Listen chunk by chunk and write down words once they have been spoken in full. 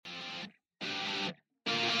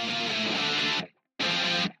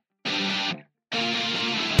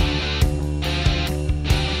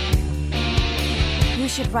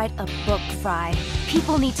should write a book, Fry.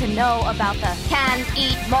 People need to know about the can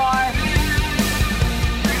eat more.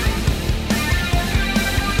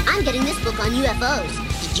 I'm getting this book on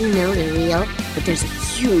UFOs. Did you know they're real? But there's a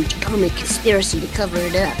huge government conspiracy to cover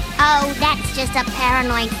it up. Oh, that's just a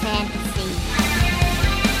paranoid fantasy.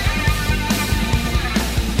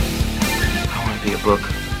 I want to be a book.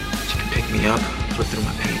 You can pick me up, flip through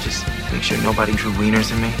my pages, make sure nobody drew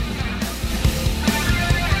wieners in me.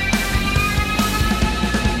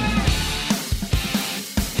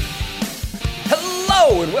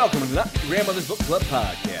 Hello and welcome to the Not Grandmother's Book Club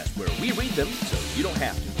podcast, where we read them so you don't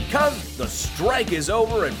have to. Because the strike is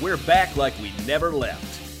over and we're back like we never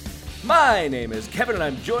left. My name is Kevin and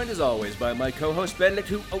I'm joined as always by my co-host Benedict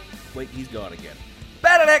who... Oh, wait, he's gone again.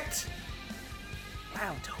 Benedict!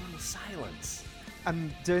 Wow, total silence.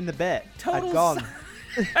 I'm doing the bit. Total I'd gone.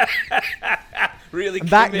 Really I'm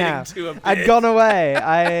back committing now. to a bit. I'd gone away.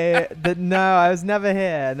 I was never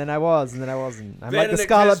here, and then I was, and then I wasn't. I'm Benedict like the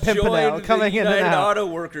Scarlet has Pimpernel joined coming the in and United out. Auto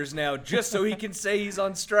Workers now, just so he can say he's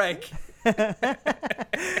on strike.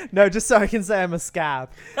 No, just so I can say I'm a scab.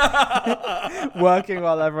 Working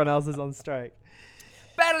while everyone else is on strike.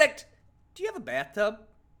 Benedict, do you have a bathtub?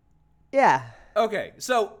 Yeah. Okay,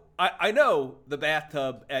 so I know the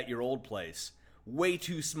bathtub at your old place, way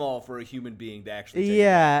too small for a human being to actually take.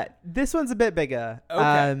 Yeah, this one's a bit bigger.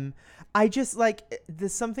 Okay. I just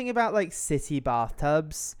there's something about like city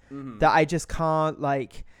bathtubs that I just can't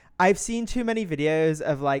like. I've seen too many videos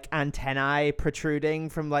of like antennae protruding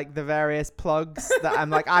from like the various plugs that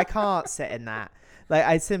I'm like, I can't sit in that. Like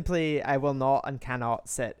I will not and cannot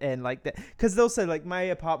sit in like that. Because also like my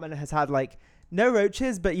apartment has had like no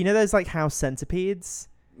roaches, but you know those like house centipedes?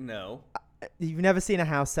 No. You've never seen a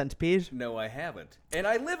house centipede? No, I haven't. And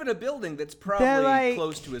I live in a building that's probably like,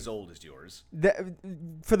 close to as old as yours.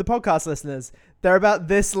 For the podcast listeners, they're about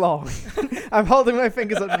this long. I'm holding my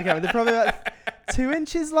fingers up to the camera. They're probably about 2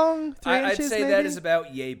 inches long, 3 inches I'd say maybe? that is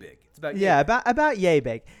about yay big. It's about yay Yeah, big. about yay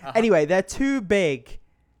big. Uh-huh. Anyway, they're too big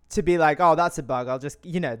to be like, oh, that's a bug. I'll just,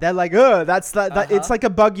 they're like, oh, that's that. It's like a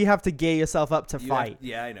bug you have to gear yourself up to fight.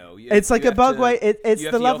 Yeah, I know. It's like a bug where it's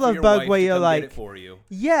the level of bug where you're like,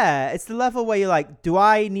 yeah, it's the level where you're like, do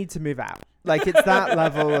I need to move out? Like it's that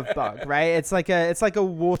level of bug, right? It's like a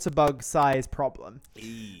water bug size problem.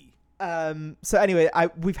 So anyway,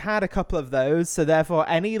 we've had a couple of those, so therefore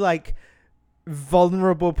any like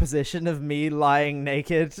vulnerable position of me lying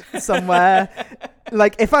naked somewhere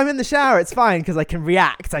like if I'm in the shower it's fine because I can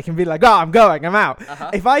react. I can be like, oh, I'm out.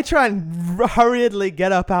 If I try and hurriedly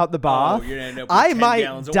get up out the bath, you're gonna end up with I 10 might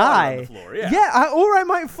gallons of water on die. the floor. Yeah. Or I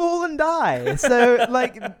might fall and die. So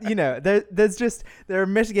like there are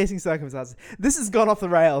mitigating circumstances. This has gone off the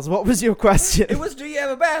rails. What was your question? It was, do you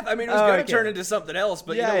have a bath? I mean, it was going to turn into something else,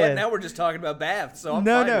 but you know what? Now we're just talking about baths, so I'm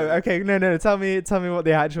fine with it. Okay, no. Tell me what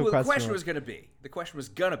the actual question was. The question was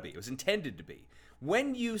going to be. It was intended to be.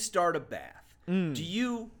 When you start a bath, do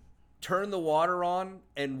you turn the water on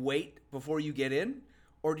and wait before you get in?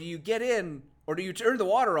 Or do you get in, or do you turn the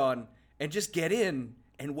water on and just get in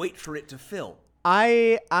and wait for it to fill?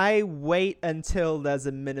 I wait until there's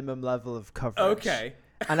a minimum level of coverage. Okay.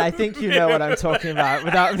 And I think you know what I'm talking about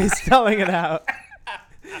without me spelling it out.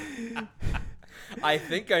 I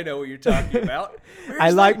think I know what you're talking about.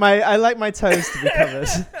 I like my toes to be covered.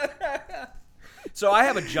 So I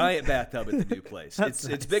have a giant bathtub at the new place. It's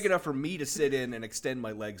nice. big enough for me to sit in and extend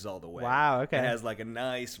my legs all the way. Wow, okay. It has like a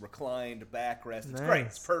nice reclined backrest. It's Nice. great.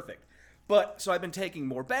 It's perfect. But so I've been taking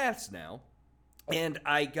more baths now, and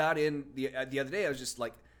I got in the other day. I was just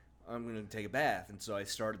like, I'm going to take a bath, and so I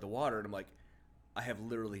started the water, and I'm like, I have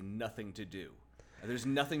literally nothing to do. There's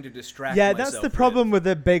nothing to distract myself. Yeah, that's the problem with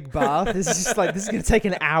a big bath. It's just like, this is going to take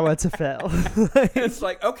an hour to fill. It's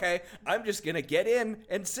like, okay, I'm just going to get in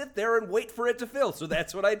and sit there and wait for it to fill. So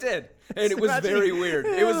that's what I did. And it was very weird.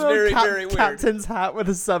 It was very, very weird. Captain's hat with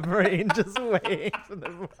a submarine, just waiting for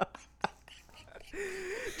the...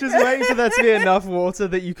 Just waiting for there to be enough water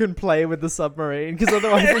that you can play with the submarine, because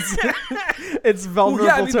otherwise it's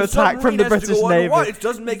vulnerable to attack from the British Navy. It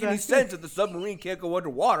doesn't make any sense that the submarine can't go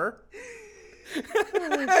underwater.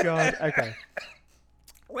 Oh, God. Okay.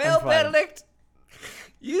 Well, Benedict,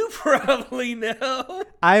 you probably know.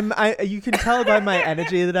 You can tell by my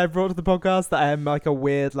energy that I've brought to the podcast that I am like a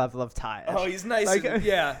weird level of tired. Oh, he's nice. Like,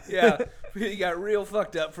 yeah. He got real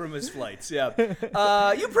fucked up from his flights. Yeah.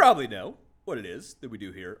 You probably know what it is that we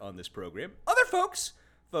do here on this program. Other folks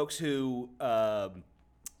who don't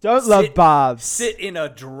love baths. Sit in a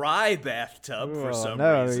dry bathtub for some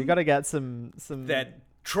reason. No, you got to get some that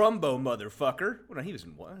Trumbo motherfucker. Well, no, he was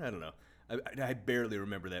in what? I don't know. I barely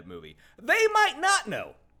remember that movie. They might not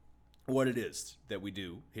know what it is that we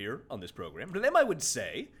do here on this program. To them, I would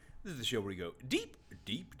say, this is the show where we go deep,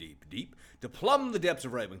 deep, deep, deep, to plumb the depths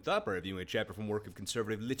of right-wing thought by reviewing a chapter from work of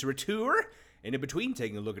conservative literature, and in between,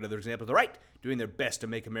 taking a look at other examples of the right, doing their best to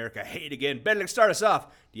make America hate again. Benedict, start us off.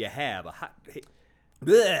 Do you have a hot...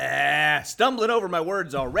 Stumbling over my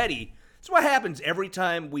words already. That's what happens every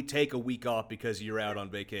time we take a week off because you're out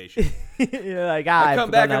on vacation. You're like, I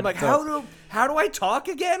come back and I'm like, how do I talk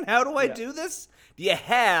again? How do I do this? Do you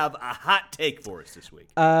have a hot take for us this week?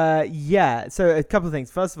 Yeah. So a couple of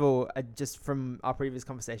things. First of all, just from our previous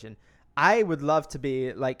conversation, I would love to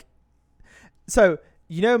be like, so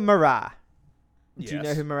you know Marat. Yes. Do you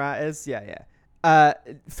know who Marat is? Yeah.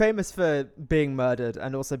 Famous for being murdered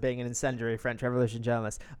and also being an incendiary French Revolution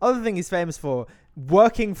journalist. Other thing he's famous for,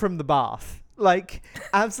 working from the bath. Like,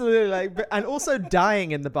 absolutely, like, and also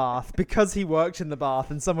dying in the bath because he worked in the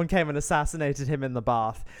bath and someone came and assassinated him in the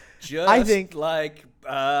bath. I think, like,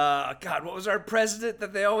 God, what was our president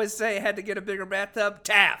that they always say had to get a bigger bathtub?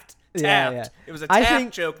 Taft. Yeah. It was a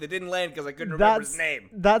Taft joke that didn't land because I couldn't remember his name.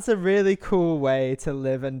 That's a really cool way to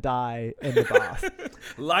live and die in the bath.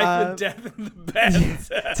 Life and death in the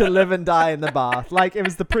bath. To live and die in the bath. Like, it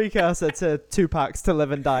was the precursor to Tupac's To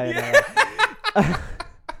Live and Die in it.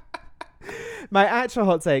 My actual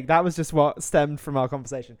hot take, that was just what stemmed from our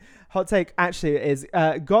conversation. Hot take actually is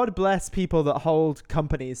God bless people that hold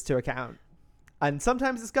companies to account. And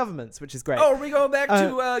sometimes it's governments, which is great. Oh, are we going back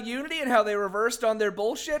to Unity and how they reversed on their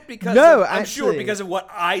bullshit? Because I'm sure because of what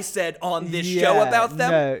I said on this show about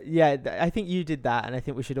them. No, yeah, I think you did that, and I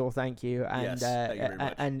think we should all thank you. And, yes, thank you very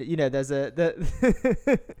much. And you know, there's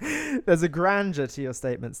a grandeur to your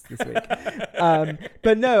statements this week.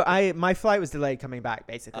 But no, my flight was delayed coming back,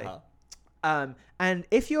 basically. And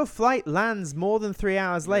if your flight lands more than 3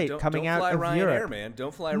 hours late coming out of Ryanair, Europe, man,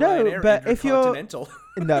 don't fly Ryanair. But if you're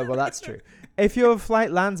no, well, that's true. If your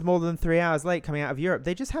flight lands more than 3 hours late coming out of Europe,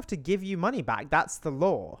 they just have to give you money back. That's the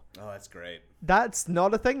law. Oh, that's great. That's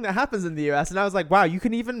not a thing that happens in the US. And I was like, wow, you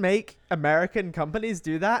can even make American companies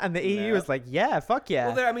do that? And the EU is like, yeah, fuck yeah.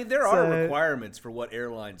 Well, there are requirements for what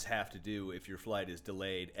airlines have to do if your flight is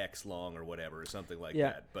delayed X long or whatever, or something like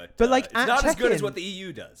that. But like, it's not as good as what the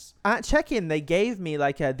EU does. At check-in, they gave me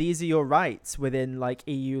like, these are your rights within like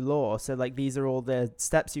EU law. So like, these are all the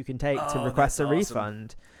steps you can take to request a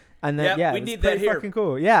refund. And then, we need that here. Fucking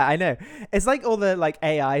cool. Yeah, I know. It's like all the like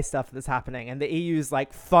AI stuff that's happening, and the EU's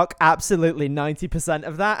like, fuck absolutely 90%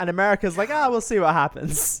 of that, and America's like, we'll see what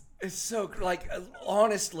happens. It's so like,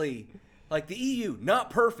 honestly, like the EU,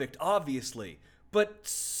 not perfect, obviously, but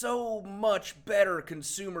so much better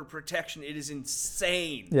consumer protection. It is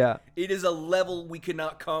insane. Yeah, it is a level we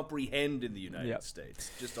cannot comprehend in the United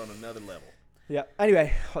States, just on another level. Yeah.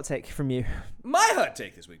 Anyway, hot take from you. My hot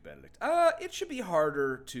take this week, Benedict. It should be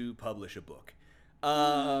harder to publish a book.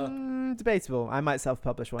 Debatable. I might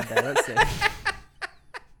self-publish one day. Let's see.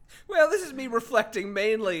 Well, this is me reflecting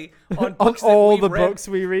mainly on books on all the books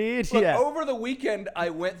we read. Look, over the weekend,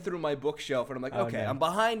 I went through my bookshelf and I'm like, okay, I'm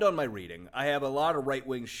behind on my reading. I have a lot of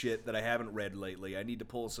right-wing shit that I haven't read lately. I need to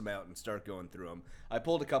pull some out and start going through them. I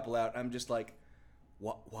pulled a couple out. I'm just like,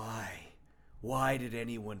 why? Why did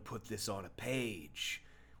anyone put this on a page?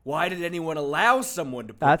 Why did anyone allow someone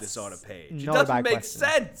to put this on a page? It doesn't make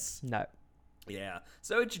sense. No. Yeah.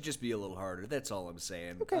 So it should just be a little harder. That's all I'm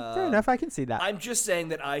saying. Okay, fair enough. I can see that. I'm just saying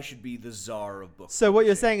that I should be the czar of books. So what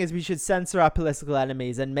you're saying is we should censor our political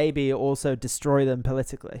enemies and maybe also destroy them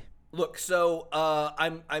politically. Look, so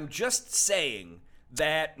I'm just saying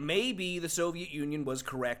that maybe the Soviet Union was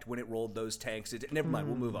correct when it rolled those tanks into... Never mind,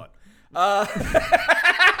 we'll move on.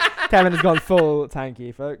 Kevin has gone full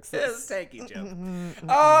tanky, folks. It's a tanky joke.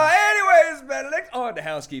 Anyways, Benedict, on to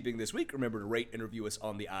housekeeping this week. Remember to rate and review us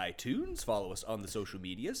on the iTunes. Follow us on the social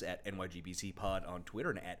medias at NYGBC Pod on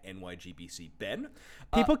Twitter and at NYGBC Ben.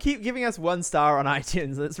 People keep giving us 1 star on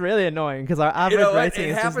iTunes. It's really annoying because our average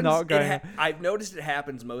rating is just not going. I've noticed it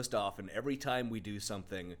happens most often every time we do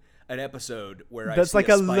something. An episode where that's like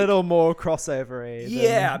a little more crossover-y.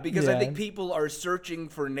 Yeah, because I think people are searching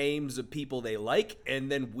for names of people they like, and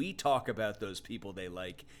then we talk about those people they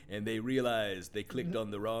like, and they realize they clicked on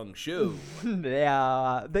the wrong show.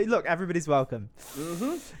 Yeah, look, everybody's welcome,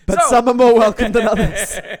 but some are more welcome than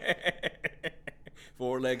others.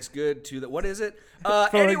 4 legs good to the what is it?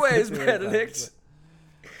 Anyways, Benedict.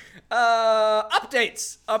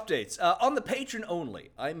 Updates. On the Patreon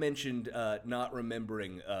only, I mentioned not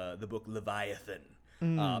remembering the book Leviathan.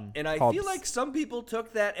 And I feel like some people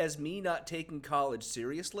took that as me not taking college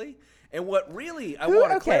seriously. And what really I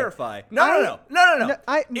want to clarify... No.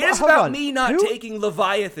 It's about me not taking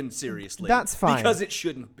Leviathan seriously. That's fine. Because it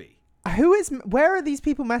shouldn't be. Where are these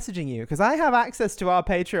people messaging you? Because I have access to our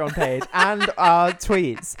Patreon page and our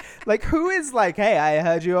tweets. Like, who is like, hey, I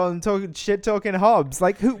heard you on talking Hobbs.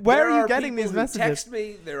 Like, where are you getting these messages? There are people who text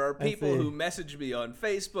me. There are people who message me on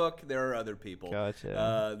Facebook. There are other people.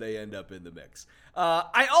 Gotcha. They end up in the mix.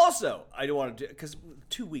 I don't want to do, because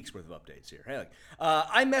 2 weeks worth of updates here. Hey,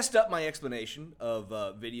 I messed up my explanation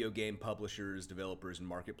of video game publishers, developers, and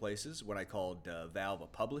marketplaces when I called Valve a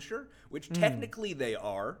publisher, which technically they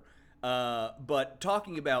are. But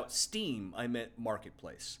talking about Steam, I meant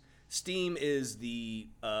marketplace. Steam is the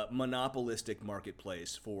monopolistic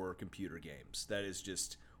marketplace for computer games. That is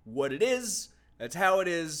just what it is. That's how it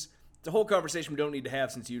is. It's a whole conversation we don't need to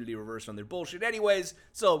have since Unity reversed on their bullshit anyways.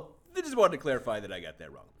 So I just wanted to clarify that I got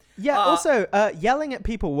that wrong. Yeah, also, yelling at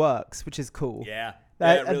people works, which is cool. Yeah.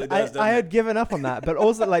 It really does, I had given up on that, but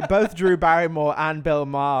also like both Drew Barrymore and Bill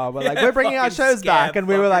Maher were like, we're bringing our shows back, and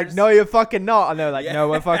we were like, no, you're fucking not, and they were like, no,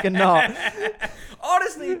 we're fucking not.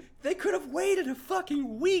 Honestly, they could have waited a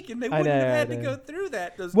fucking week, and they wouldn't have had to go through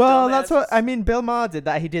that. Well, that's what I mean. Bill Maher did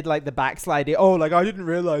that. He did like the backsliding. Oh, like I didn't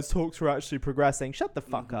realize talks were actually progressing. Shut the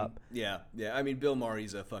fuck up. Yeah. I mean, Bill Maher,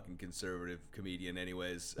 he's a fucking conservative comedian,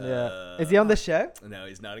 anyways. Yeah. Is he on the show? No,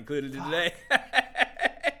 he's not included today.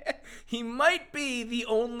 He might be the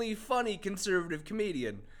only funny conservative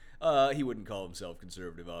comedian. He wouldn't call himself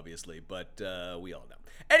conservative, obviously, but we all know.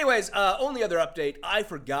 Anyways, only other update, I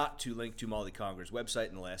forgot to link to Molly Conger's website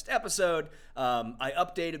in the last episode. I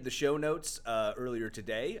updated the show notes earlier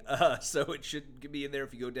today, so it should be in there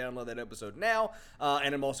if you go download that episode now.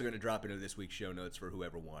 And I'm also going to drop into this week's show notes for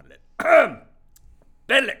whoever wanted it.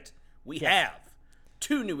 Benedict, we have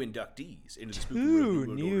 2 new inductees into the Spooky World.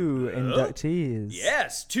 2 new inductees.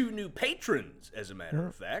 Yes, 2 new patrons, as a matter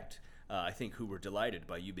of fact. I think who were delighted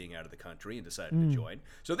by you being out of the country and decided to join.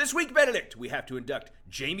 So this week, Benedict, we have to induct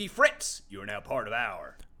Jamie Fritz. You are now part of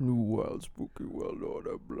our New World Spooky World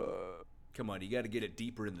Order. Blah. Come on, you got to get it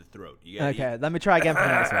deeper in the throat. Okay, let me try again for the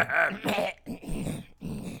next one.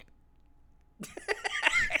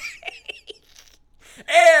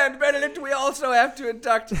 And, Benedict, we also have to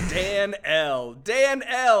induct Dan L. Dan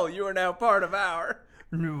L., you are now part of our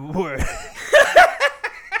New World.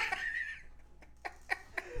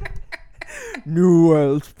 New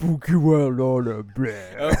World Spooky World Order.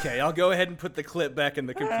 Blah. Okay, I'll go ahead and put the clip back in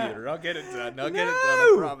the computer. I'll get it done.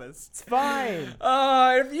 I promise. It's fine.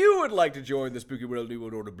 If you would like to join the Spooky World New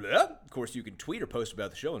World Order, blah, of course, you can tweet or post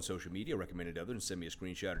about the show on social media, recommend it to others, and send me a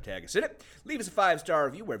screenshot or tag us in it. Leave us a 5-star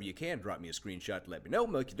review wherever you can. Drop me a screenshot to let me know.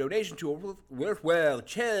 Make a donation to a worthwhile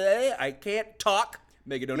charity. I can't talk.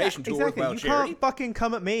 Make a donation to a worthwhile charity. You can't fucking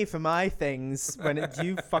come at me for my things when it's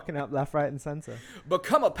you fucking up left, right, and center.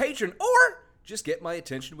 Become a patron or just get my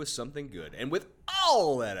attention with something good. And with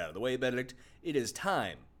all that out of the way, Benedict, it is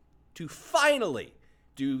time to finally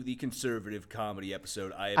do the conservative comedy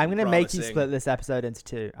episode I'm going to make you split this episode into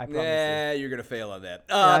 2. I promise you. You're going to fail on that.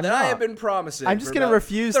 I have been promising. I'm just going to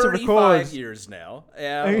refuse to record. 35 years now.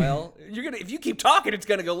 Yeah, well, if you keep talking, it's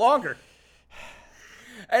going to go longer.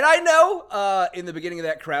 And I know in the beginning of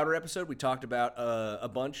that Crowder episode, we talked about a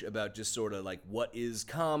bunch about just sort of like what is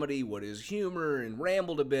comedy, what is humor, and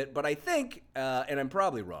rambled a bit. But I think, and I'm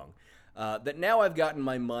probably wrong, that now I've gotten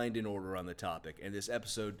my mind in order on the topic. And this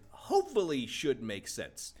episode hopefully should make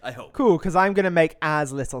sense. I hope. Cool, because I'm going to make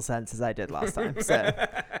as little sense as I did last time.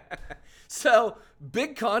 So,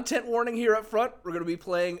 big content warning here up front. We're going to be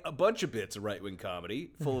playing a bunch of bits of right-wing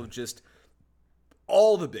comedy full of just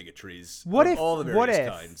all the bigotries of all the various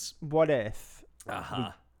kinds. What if we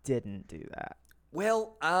didn't do that?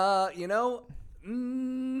 Well, not going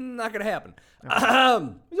to happen.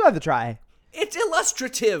 We'll have to try. It's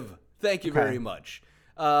illustrative. Thank you very much.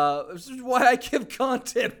 This is why I give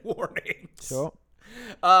content warnings. Sure.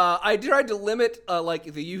 I tried to limit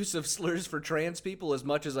the use of slurs for trans people as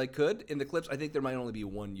much as I could in the clips. I think there might only be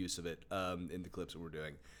one use of it in the clips that we're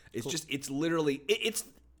doing. It's cool. It's literally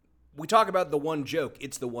we talk about the one joke.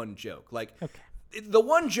 It's the one joke. The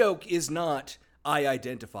one joke is not I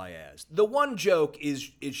identify as. The one joke is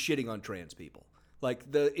shitting on trans people.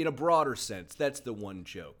 In a broader sense, that's the one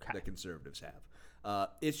joke that conservatives have.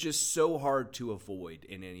 It's just so hard to avoid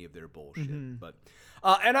in any of their bullshit. Mm-hmm. But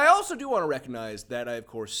and I also do want to recognize that I, of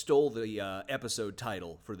course, stole the episode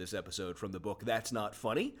title for this episode from the book That's Not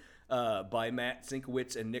Funny by Matt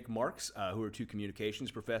Sinkowitz and Nick Marks, who are 2 communications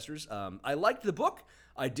professors. I liked the book.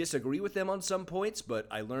 I disagree with them on some points, but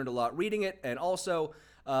I learned a lot reading it. And also,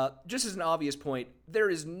 just as an obvious point, there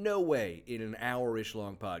is no way in an hour-ish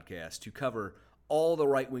long podcast to cover all the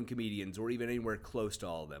right-wing comedians or even anywhere close to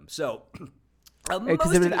all of them. So,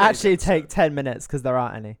 because it would actually take 10 minutes because there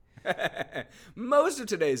aren't any. Most of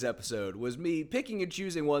today's episode was me picking and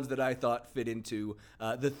choosing ones that I thought fit into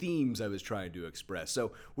the themes I was trying to express.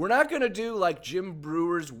 So we're not going to do like Jim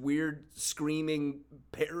Brewer's weird screaming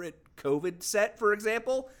parrot COVID set, for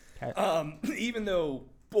example. Okay. Even though,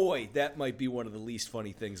 boy, that might be one of the least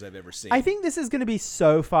funny things I've ever seen. I think this is going to be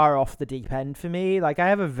so far off the deep end for me. Like, I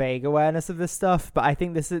have a vague awareness of this stuff, but I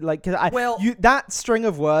think this is like, that string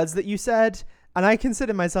of words that you said, and I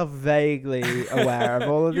consider myself vaguely aware of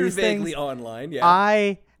all of these things. You're vaguely online, yeah.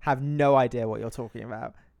 I have no idea what you're talking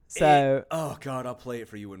about. So, oh God, I'll play it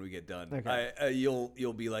for you when we get done. Okay.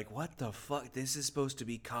 You'll be like, what the fuck? This is supposed to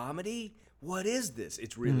be comedy? What is this?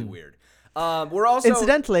 It's really weird. We're also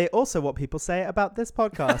incidentally also what people say about this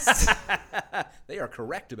podcast. They are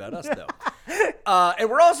correct about us, though. And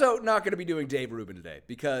we're also not going to be doing Dave Rubin today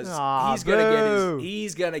because he's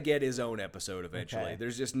gonna get his own episode eventually. Okay.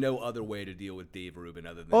 There's just no other way to deal with Dave Rubin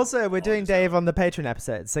other than. Also, we're doing Dave on the Patreon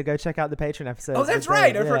episode, so go check out the Patreon episode. Oh, that's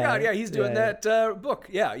right. I forgot. Yeah, he's doing that book.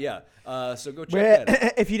 Yeah. So go check that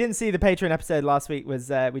out. If you didn't see the Patreon episode last week, was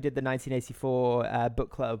we did the 1984 book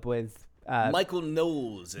club with. Michael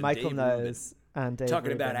Knowles and Dave Rubin. And Dave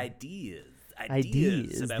talking Rubin. about ideas.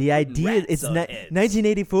 About the idea. It's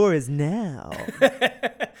 1984 is now.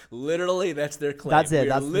 Literally, that's their claim. That's it. We're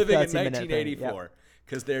That's living in 1984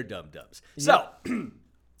 because they're dum-dums. So,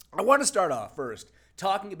 I want to start off first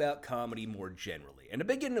talking about comedy more generally, and to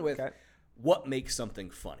begin with, what makes something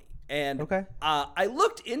funny. And I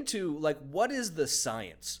looked into like what is the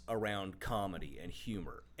science around comedy and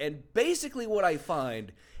humor, and basically what I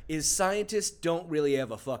find is scientists don't really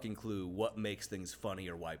have a fucking clue what makes things funny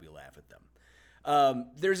or why we laugh at them.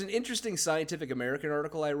 There's an interesting Scientific American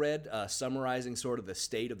article I read summarizing sort of the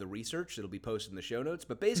state of the research. It'll be posted in the show notes.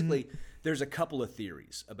 But basically, there's a couple of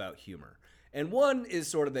theories about humor. And one is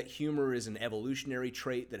sort of that humor is an evolutionary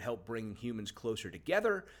trait that helped bring humans closer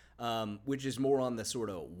together, which is more on the sort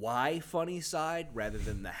of why funny side rather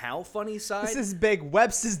than the how funny side. This is big.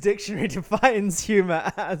 Webster's Dictionary defines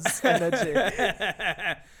humor as energy.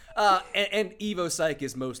 And Evo Psych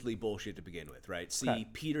is mostly bullshit to begin with, right? See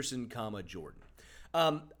Peterson, Jordan.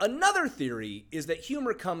 Another theory is that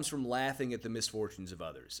humor comes from laughing at the misfortunes of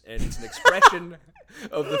others, and it's an expression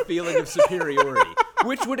of the feeling of superiority,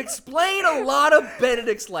 which would explain a lot of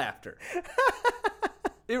Benedict's laughter.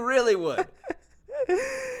 It really would.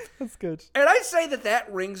 That's good. And I'd say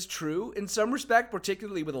that rings true in some respect,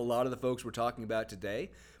 particularly with a lot of the folks we're talking about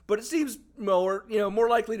today. But it seems more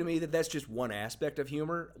likely to me that that's just one aspect of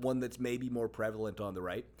humor, one that's maybe more prevalent on the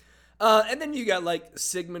right. And then you got like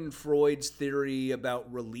Sigmund Freud's theory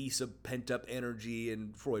about release of pent-up energy,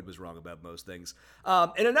 and Freud was wrong about most things.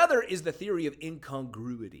 And another is the theory of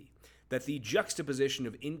incongruity, that the juxtaposition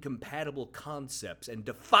of incompatible concepts and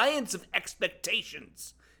defiance of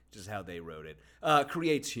expectations, which is how they wrote it,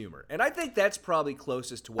 creates humor. And I think that's probably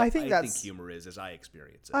closest to what I think humor is as I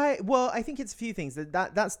experience it. I think it's a few things.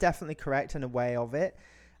 That's definitely correct in a way of it.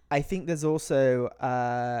 I think there's also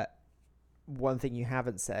one thing you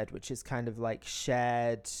haven't said, which is kind of like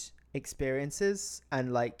shared experiences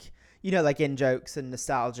and like, like in jokes and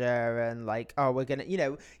nostalgia and like, oh, we're gonna,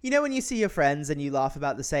 when you see your friends and you laugh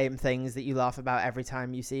about the same things that you laugh about every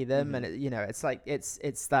time you see them, and it's like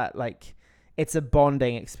it's that like. It's a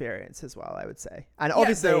bonding experience as well, I would say. And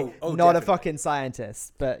obviously, not definitely. A fucking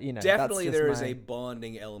scientist, but, Definitely there is a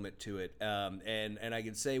bonding element to it. And I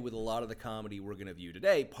can say with a lot of the comedy we're going to view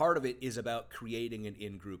today, part of it is about creating an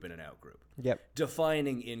in-group and an out-group. Yep.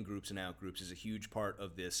 Defining in-groups and out-groups is a huge part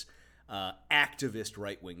of this activist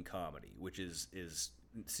right-wing comedy, which is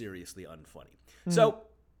seriously unfunny. So,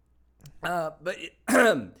 but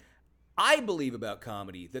I believe about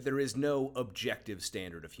comedy that there is no objective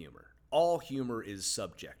standard of humor. All humor is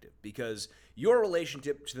subjective because your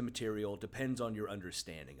relationship to the material depends on your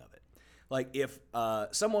understanding of it. Like if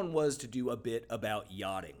someone was to do a bit about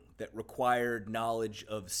yachting that required knowledge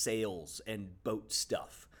of sails and boat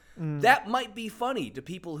stuff, that might be funny to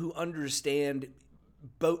people who understand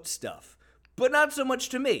boat stuff. But not so much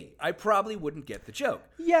to me. I probably wouldn't get the joke.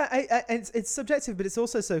 Yeah, it's subjective, but it's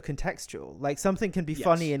also so contextual. Like something can be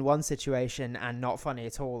funny in one situation and not funny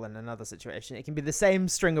at all in another situation. It can be the same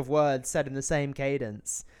string of words said in the same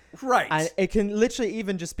cadence. Right. And it can literally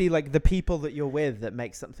even just be like the people that you're with that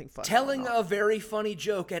make something funny. Telling a very funny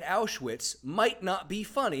joke at Auschwitz might not be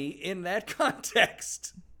funny in that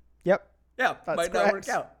context. Yep. Yeah, might not work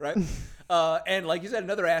out, right? And like you said,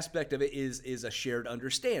 another aspect of it is a shared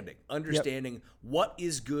understanding. Understanding what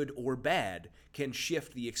is good or bad can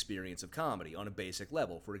shift the experience of comedy on a basic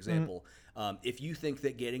level. For example, if you think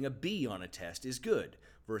that getting a B on a test is good,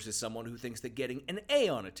 versus someone who thinks that getting an A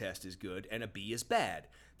on a test is good and a B is bad.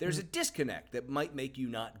 There's a disconnect that might make you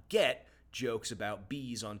not get jokes about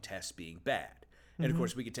B's on tests being bad. And of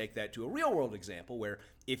course, we could take that to a real-world example where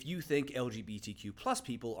if you think LGBTQ plus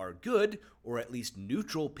people are good, or at least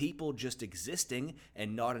neutral people just existing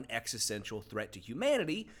and not an existential threat to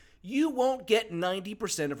humanity, you won't get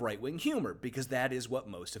 90% of right-wing humor, because that is what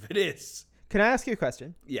most of it is. Can I ask you a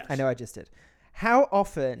question? Yes. I know I just did. How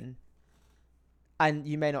often, and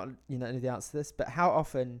you may not know the answer to this, but how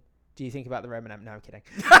often do you think about the Roman Empire? No, I'm kidding.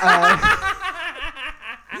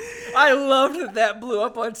 I loved that blew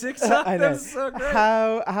up on TikTok. I know. That's so great.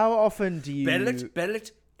 How often do you...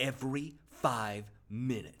 Benedict, every 5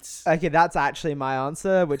 minutes. Okay, that's actually my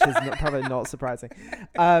answer, which is probably not surprising.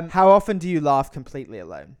 How often do you laugh completely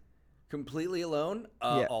alone? Completely alone?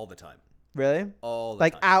 Yeah. All the time. Really? All the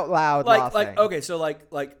like time. Out loud laughing? Okay, so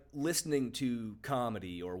like listening to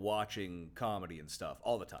comedy or watching comedy and stuff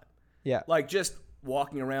all the time. Yeah. Like just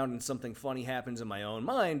walking around and something funny happens in my own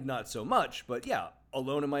mind, not so much, but yeah,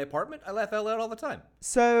 alone in my apartment, I laugh out loud all the time.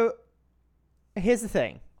 So here's the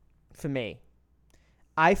thing for me.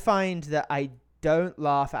 I find that I don't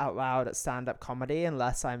laugh out loud at stand-up comedy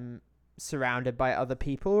unless I'm surrounded by other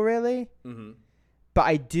people, really. Mm-hmm. But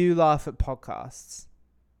I do laugh at podcasts.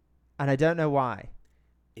 And I don't know why.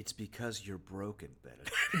 It's because you're broken,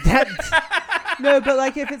 Benedict. No, but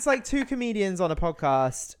like if it's like two comedians on a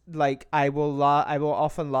podcast, like I will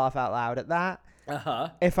often laugh out loud at that.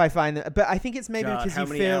 If I find that, but I think it's maybe because you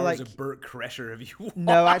feel like... How many hours of Burt Kreischer have you watched?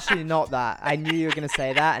 No, actually not that. I knew you were going to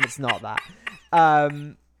say that, and it's not that. But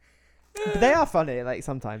they are funny, like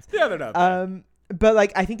sometimes. Yeah, they're not bad. But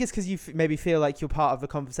like I think it's because you maybe feel like you're part of the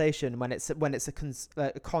conversation when it's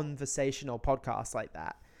a conversational podcast like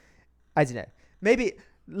that. I don't know. Maybe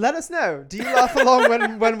let us know. Do you laugh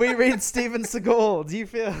along when we read Steven Seagal? Do you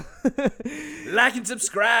feel like and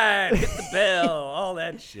subscribe, hit the bell, all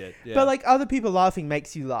that shit? Yeah. But like other people laughing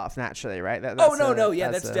makes you laugh naturally, right?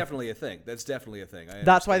 That's definitely a thing. That's definitely a thing.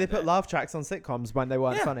 That's why they put laugh tracks on sitcoms when they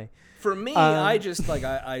weren't funny. For me, I'm just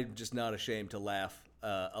not ashamed to laugh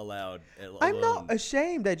aloud. Alone. I'm not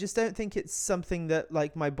ashamed. I just don't think it's something that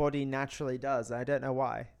like my body naturally does. I don't know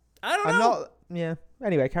why. I don't know. Yeah.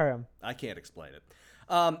 Anyway, carry on. I can't explain it.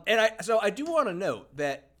 So I do want to note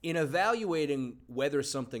that in evaluating whether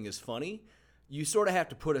something is funny, you sort of have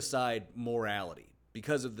to put aside morality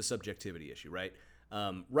because of the subjectivity issue, right?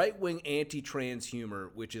 Right-wing anti-trans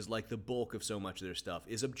humor, which is like the bulk of so much of their stuff,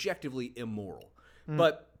 is objectively immoral.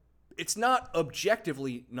 But it's not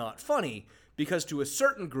objectively not funny because to a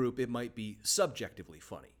certain group it might be subjectively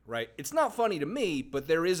funny, right? It's not funny to me, but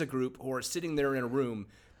there is a group who are sitting there in a room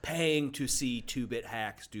paying to see 2-bit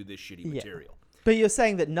hacks do this shitty material. But you're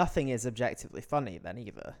saying that nothing is objectively funny then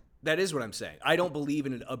either. That is what I'm saying. I don't believe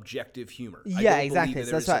in an objective humor. Yeah, exactly.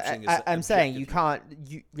 That's what I'm saying. You can't.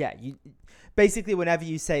 You basically whenever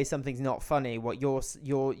you say something's not funny, what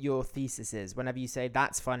your thesis is. Whenever you say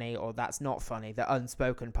that's funny or that's not funny, the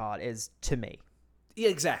unspoken part is to me. Yeah,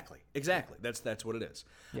 exactly. That's what it is.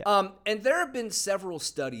 Yeah. And there have been several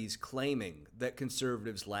studies claiming that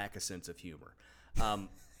conservatives lack a sense of humor. The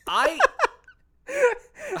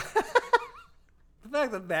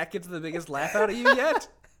fact that gets the biggest laugh out of you yet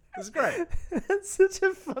is great. That's such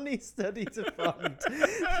a funny study to fund.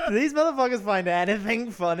 Do these motherfuckers find anything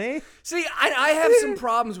funny? See, I have some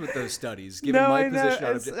problems with those studies, given my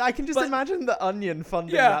position. I can just imagine the Onion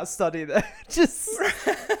funding that study there. Just...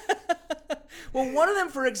 Well, one of them,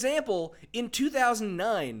 for example, in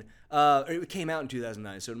 2009, it came out in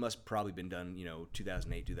 2009, so it must have probably been done,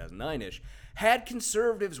 2008, 2009-ish, had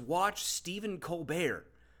conservatives watch Stephen Colbert,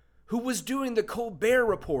 who was doing the Colbert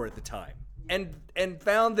Report at the time, and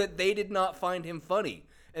found that they did not find him funny,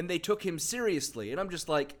 and they took him seriously. And I'm just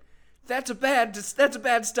like, that's a bad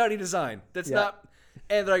study design. That's not...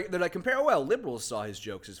 And then I compare, liberals saw his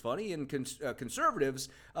jokes as funny, and conservatives,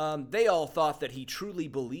 they all thought that he truly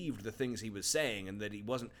believed the things he was saying, and that he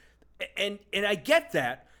wasn't... And I get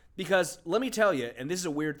that, because let me tell you, and this is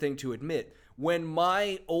a weird thing to admit, when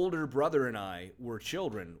my older brother and I were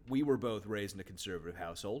children, we were both raised in a conservative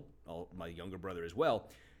household, my younger brother as well.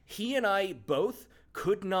 He and I both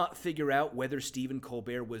could not figure out whether Stephen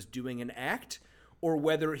Colbert was doing an act or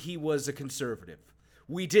whether he was a conservative.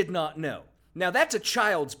 We did not know. Now, that's a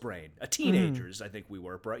child's brain, a teenager's, I think we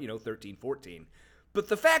were, 13, 14. But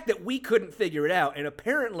the fact that we couldn't figure it out, and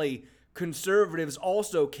apparently conservatives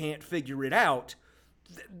also can't figure it out,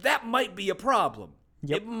 that might be a problem.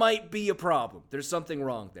 Yep. It might be a problem. There's something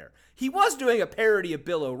wrong there. He was doing a parody of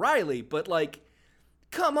Bill O'Reilly, but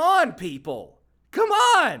come on, people. Come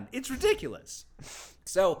on. It's ridiculous.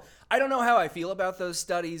 So I don't know how I feel about those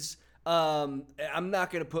studies. I'm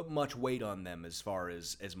not going to put much weight on them as far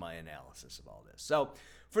as my analysis of all this. So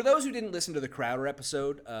for those who didn't listen to the Crowder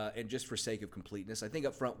episode, and just for sake of completeness, I think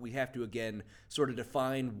up front we have to again sort of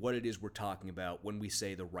define what it is we're talking about when we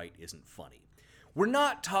say the right isn't funny. We're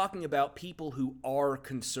not talking about people who are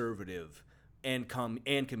conservative and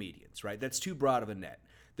comedians, right? That's too broad of a net.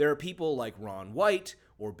 There are people like Ron White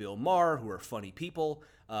or Bill Maher who are funny people.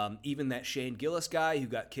 Even that Shane Gillis guy who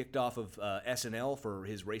got kicked off of SNL for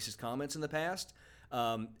his racist comments in the past.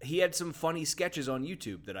 He had some funny sketches on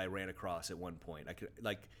YouTube that I ran across at one point.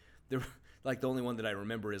 The only one that I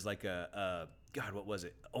remember is like God, what was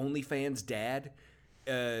it? OnlyFans Dad.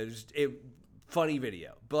 Funny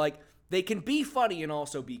video, but like they can be funny and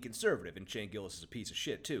also be conservative. And Shane Gillis is a piece of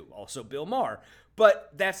shit too. Also Bill Maher,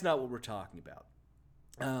 but that's not what we're talking about.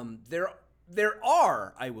 There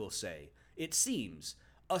are, I will say, it seems,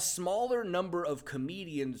 a smaller number of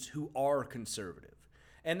comedians who are conservative.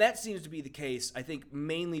 And that seems to be the case, I think,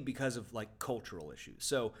 mainly because of, like, cultural issues.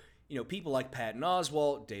 So, people like Patton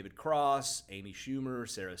Oswalt, David Cross, Amy Schumer,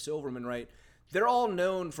 Sarah Silverman, right? They're all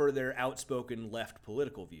known for their outspoken left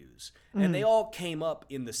political views. And they all came up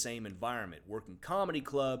in the same environment, working comedy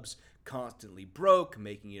clubs, constantly broke,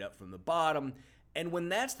 making it up from the bottom. And when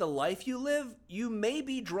that's the life you live, you may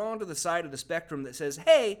be drawn to the side of the spectrum that says,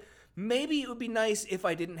 hey, maybe it would be nice if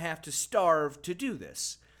I didn't have to starve to do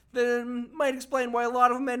this. That might explain why a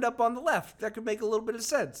lot of them end up on the left. That could make a little bit of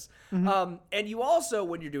sense. And you also,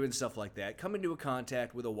 when you're doing stuff like that, come into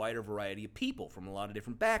contact with a wider variety of people from a lot of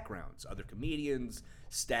different backgrounds, other comedians,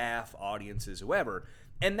 staff, audiences, whoever.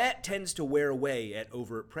 And that tends to wear away at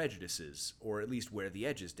overt prejudices, or at least wear the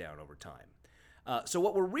edges down over time. So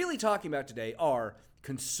what we're really talking about today are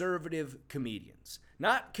conservative comedians,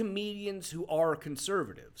 not comedians who are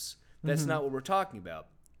conservatives. That's not what we're talking about.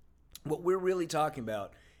 What we're really talking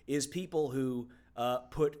about is people who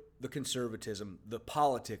put the conservatism, the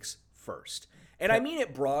politics first. And I mean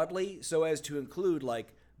it broadly so as to include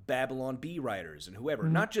like Babylon Bee writers and whoever,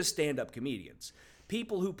 not just stand-up comedians.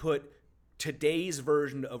 People who put today's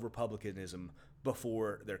version of republicanism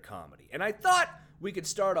before their comedy. And I thought we could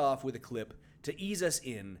start off with a clip to ease us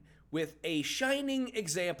in with a shining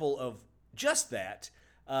example of just that.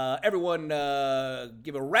 Everyone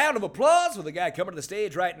give a round of applause for the guy coming to the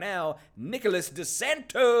stage right now, Nicholas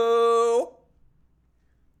DeSanto.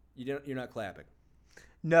 You're not clapping.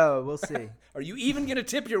 No, we'll see. Are you even going to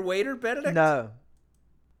tip your waiter, Benedict? No.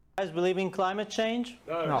 You guys believe in climate change?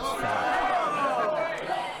 No.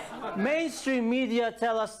 Mainstream media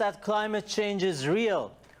tell us that climate change is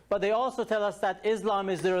real, but they also tell us that Islam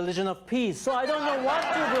is the religion of peace. So I don't know what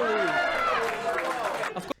to believe.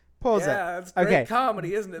 Pause it. Yeah, it's great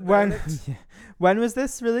comedy, isn't it, When was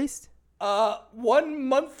this released? 1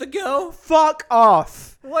 month ago. Fuck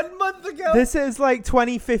off. 1 month ago. This is like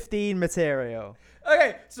 2015 material.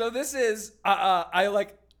 Okay, so this is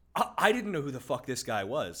I didn't know who the fuck this guy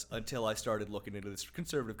was until I started looking into this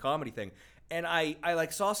conservative comedy thing, and I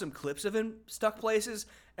like saw some clips of him stuck places,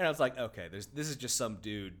 and I was like, okay, this is just some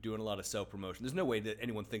dude doing a lot of self promotion. There's no way that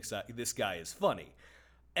anyone thinks that this guy is funny.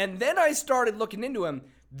 And then I started looking into him.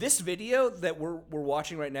 This video that we're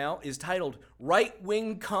watching right now is titled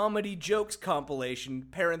Right-Wing Comedy Jokes Compilation,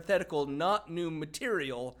 parenthetical, not new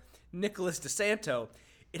material, Nicholas DeSanto.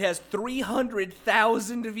 It has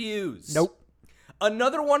 300,000 views. Nope.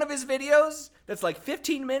 Another one of his videos that's like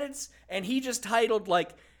 15 minutes, and he just titled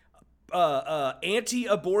like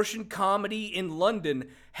anti-abortion comedy in London,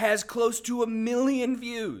 has close to 1 million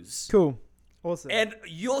views. Cool. Awesome. And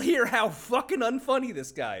you'll hear how fucking unfunny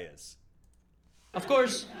this guy is. Of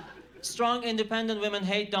course, strong independent women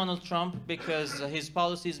hate Donald Trump because his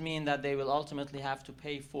policies mean that they will ultimately have to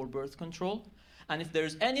pay for birth control. And if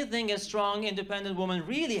there's anything a strong independent woman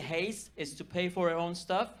really hates, it's to pay for her own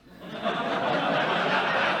stuff.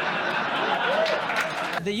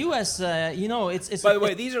 The U.S., it's... By the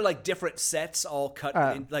way, these are like different sets all cut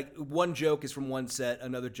in. Like one joke is from one set,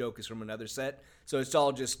 another joke is from another set. So it's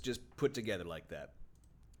all just put together like that.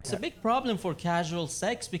 It's a big problem for casual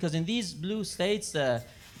sex because in these blue states, a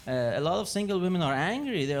lot of single women are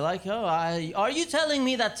angry. They're like, are you telling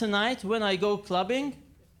me that tonight when I go clubbing,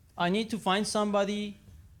 I need to find somebody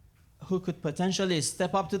who could potentially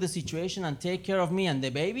step up to the situation and take care of me and the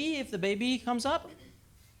baby if the baby comes up?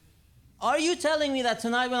 Are you telling me that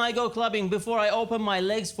tonight when I go clubbing, before I open my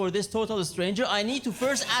legs for this total stranger, I need to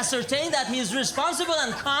first ascertain that he is responsible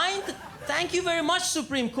and kind? Thank you very much,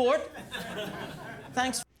 Supreme Court.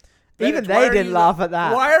 Thanks. Even they didn't laugh at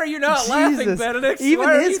that. Why are you not laughing, Benedict? Even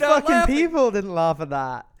his fucking people didn't laugh at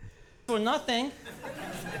that. For nothing.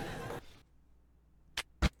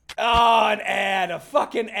 Oh, an ad. A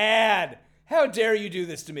fucking ad. How dare you do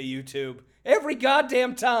this to me, YouTube? Every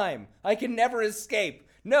goddamn time. I can never escape.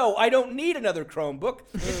 No, I don't need another Chromebook.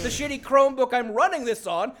 It's the shitty Chromebook I'm running this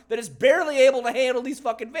on that is barely able to handle these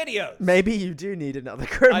fucking videos. Maybe you do need another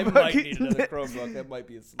Chromebook. I might need another Chromebook. That might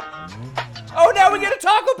be a solution. Oh, now we get a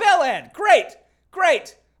Taco Bell ad.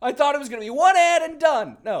 Great. I thought it was going to be one ad and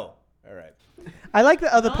done. No. All right. I like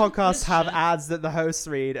that other podcasts have ads that the hosts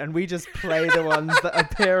read, and we just play the ones that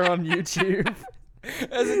appear on YouTube.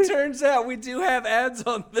 As it turns out, we do have ads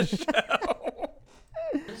on the show.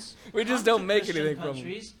 We just don't make anything from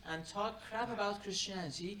them. And talk crap about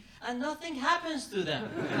Christianity, and nothing happens to them.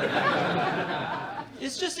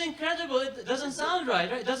 It's just incredible. It doesn't sound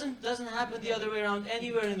right? It doesn't happen the other way around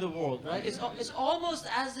anywhere in the world, right? It's almost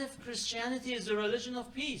as if Christianity is a religion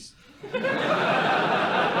of peace. But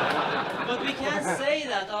we can't say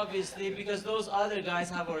that, obviously, because those other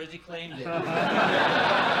guys have already claimed it.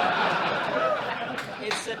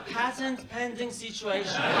 It's a patent pending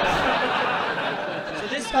situation. So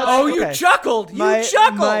this you chuckled! You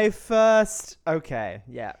chuckled! My first... Okay,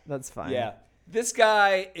 yeah, that's fine. Yeah. This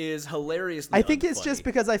guy is hilariously I think unfunny. it's just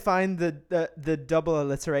because I find the double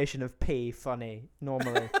alliteration of P funny,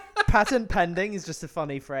 normally. Patent pending is just a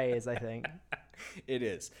funny phrase, I think. It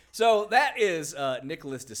is. So that is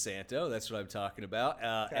Nicholas DeSanto. That's what I'm talking about.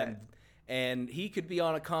 Okay. And he could be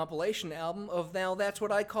on a compilation album of Now That's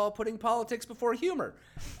What I Call Putting Politics Before Humor.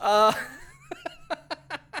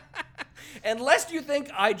 And lest you think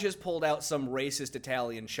I just pulled out some racist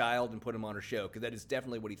Italian child and put him on our show, because that is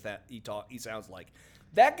definitely what he sounds like.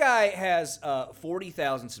 That guy has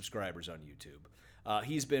 40,000 subscribers on YouTube.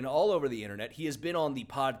 He's been all over the internet. He has been on the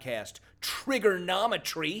podcast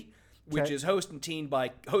Triggernometry, which is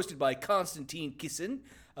hosted by Konstantin Kisin,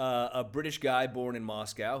 a British guy born in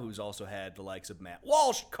Moscow who's also had the likes of Matt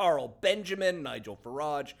Walsh, Carl Benjamin, Nigel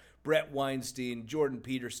Farage, Brett Weinstein, Jordan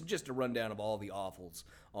Peterson, just a rundown of all the awfuls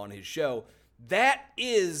on his show.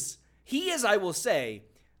 He is, I will say,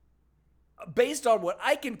 based on what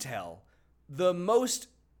I can tell, the most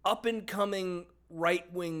up-and-coming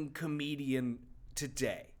right-wing comedian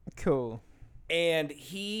today. Cool. And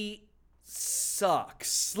he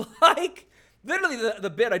sucks. Like, literally the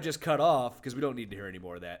bit I just cut off, because we don't need to hear any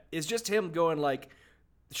more of that, is just him going like,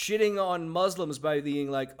 shitting on Muslims by being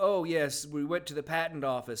like, oh yes, we went to the patent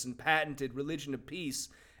office and patented religion of peace,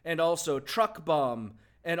 and also truck bomb,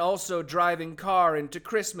 and also driving car into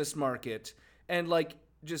Christmas market, and like,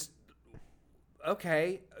 just,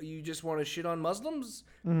 okay, you just want to shit on Muslims?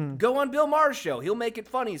 Go on Bill Maher's show. He'll make it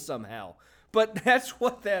funny somehow. But that's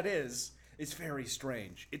what that is. It's very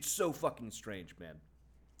strange. It's so fucking strange, man.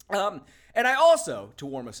 And I also, to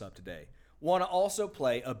warm us up today, want to also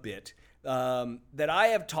play a bit that I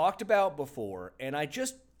have talked about before, and I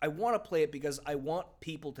want to play it because I want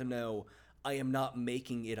people to know I am not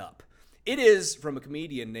making it up. It is from a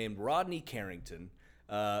comedian named Rodney Carrington,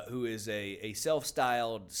 who is a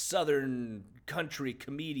self-styled Southern country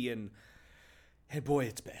comedian, and boy,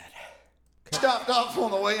 it's bad. Stopped off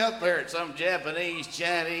on the way up there at some Japanese,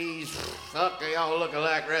 Chinese, fuck, they all look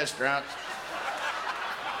alike restaurants.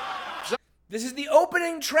 This is the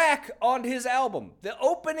opening track on his album. The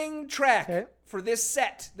opening track for this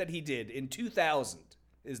set that he did in 2000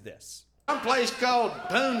 is this. Some place called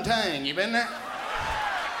Poontang. You been there?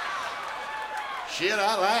 Shit,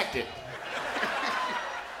 I liked it.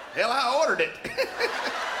 Hell, I ordered it.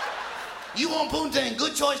 You want Poontang?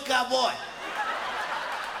 Good choice, cowboy.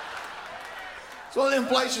 It's one of them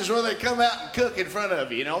places where they come out and cook in front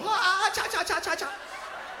of you, you know. Cha-cha-cha-cha-cha.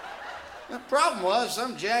 The problem was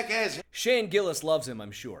some jackass Shane Gillis loves him,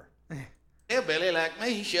 I'm sure. hillbilly like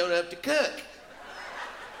me showed up to cook.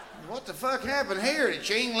 What the fuck happened here? Did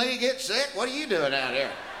Ching Lee get sick? What are you doing out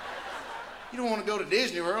here? You don't want to go to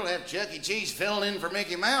Disney World and have Chuck E. Cheese filling in for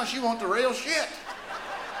Mickey Mouse. You want the real shit.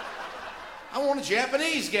 I want a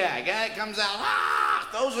Japanese guy. A guy that comes out,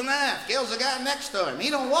 throws a knife, kills the guy next to him. He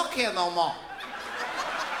don't walk here no more.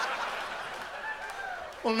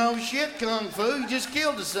 Well, no shit, Kung Fu. You just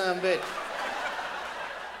killed the son of a bitch.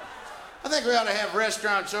 I think we ought to have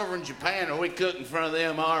restaurants over in Japan where we cook in front of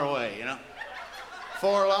them our way, you know?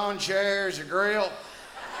 4 lawn chairs, a grill.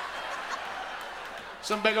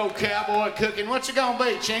 Some big old cowboy cooking. What's it gonna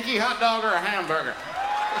be, Chinky? Hot dog or a hamburger?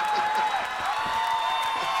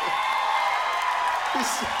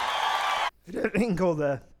 I don't think all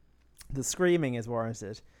the screaming is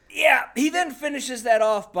warranted. Yeah, he then finishes that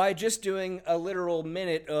off by just doing a literal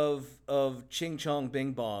minute of Ching Chong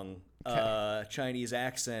Bing Bong, Chinese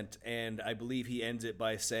accent, and I believe he ends it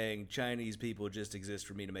by saying, Chinese people just exist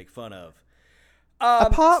for me to make fun of.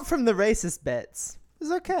 Apart from the racist bits, It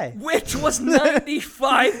was okay. Which was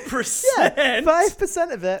 95%. Yeah,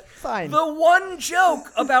 5% of it, fine. The one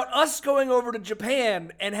joke about us going over to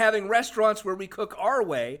Japan and having restaurants where we cook our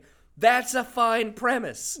way, that's a fine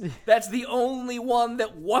premise. That's the only one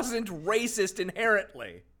that wasn't racist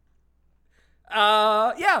inherently.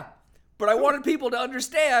 Yeah. But I wanted people to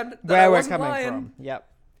understand that I wasn't lying. From.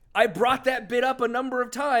 Yep. I brought that bit up a number of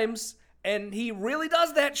times, and he really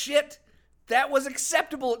does that shit. That was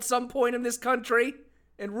acceptable at some point in this country.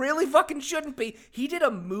 And really fucking shouldn't be. He did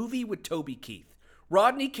a movie with Toby Keith.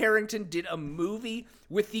 Rodney Carrington did a movie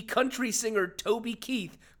with the country singer Toby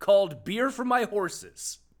Keith called Beer for My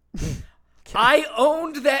Horses. I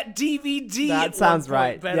owned that DVD. That sounds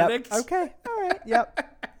right, Benedict. Yep. Okay, all right,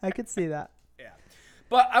 yep. I could see that. Yeah.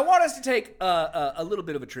 But I want us to take a little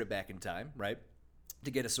bit of a trip back in time, right?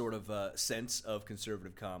 To get a sort of sense of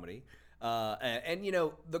conservative comedy. And, you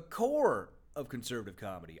know, the core of conservative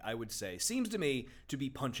comedy, I would say, seems to me to be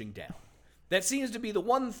punching down. That seems to be the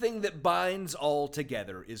one thing that binds all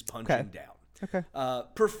together is punching down. Okay.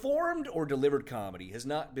 Performed or delivered comedy has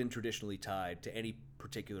not been traditionally tied to any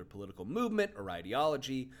particular political movement or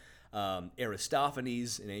ideology.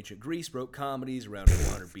 Aristophanes in ancient Greece wrote comedies around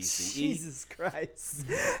 400 BCE. Jesus Christ.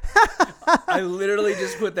 I literally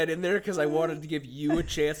just put that in there because I wanted to give you a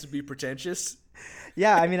chance to be pretentious.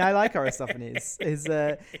 Yeah, I mean, I like Aristophanes. He's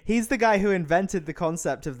the guy who invented the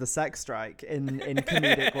concept of the sex strike in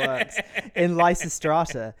comedic works. In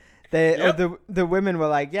Lysistrata, the women were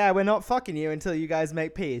like, yeah, we're not fucking you until you guys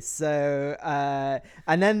make peace. So,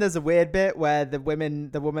 and then there's a weird bit where the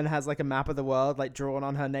woman has like a map of the world like drawn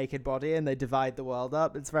on her naked body, and they divide the world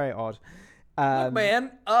up. It's very odd. Look,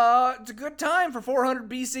 man, it's a good time for 400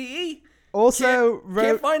 BCE. Also,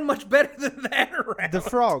 can't find much better than that around. The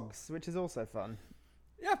Frogs, which is also fun.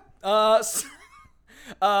 Yeah.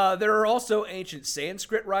 There are also ancient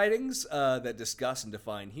Sanskrit writings that discuss and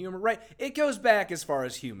define humor, right? It goes back as far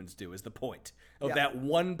as humans do, is the point of that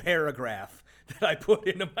one paragraph that I put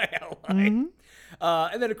into my outline.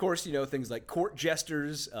 Mm-hmm. And then, of course, you know, things like court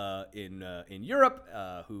jesters in Europe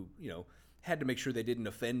who, you know, had to make sure they didn't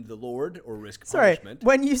offend the Lord or risk punishment.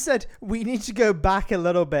 When you said we need to go back a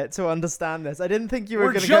little bit to understand this, I didn't think you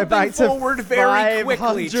were going to go back to 500 very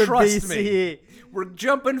quickly. Trust BCE. Me. We're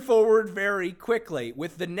jumping forward very quickly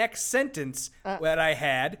with the next sentence that I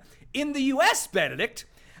had. In the U.S., Benedict...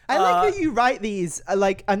 I like that you write these,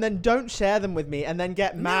 and then don't share them with me, and then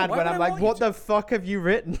get mad when I'm like, what the fuck have you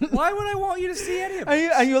written? Why would I want you to see any of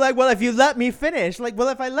this? And you're like, well, if you let me finish. Like, well,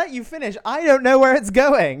 if I let you finish, I don't know where it's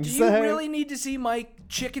going. Do you really need to see my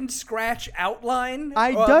chicken scratch outline?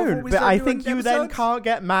 I don't, but I think you then can't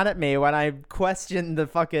get mad at me when I question the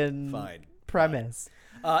fucking premise.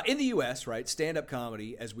 In the U.S., right, stand-up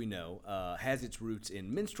comedy, as we know, has its roots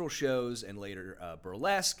in minstrel shows and later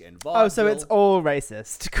burlesque and vaudeville. Oh, so it's all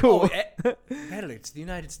racist. Cool. Benedict, it's the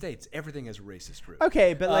United States. Everything has a racist root.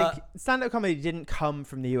 Okay, but stand-up comedy didn't come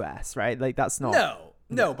from the U.S., right? Like, that's not...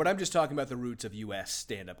 No, but I'm just talking about the roots of U.S.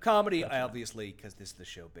 stand-up comedy, obviously, because this is the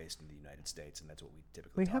show based in the United States, and that's what we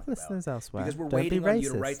typically talk about. We have listeners elsewhere. Because we're waiting on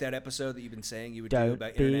you to write that episode that you've been saying you would do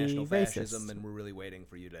about international fascism, and we're really waiting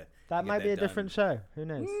for you to That might be a different show. Who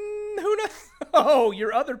knows? Who knows? Oh,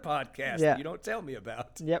 your other podcast that you don't tell me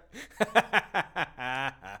about. Yep.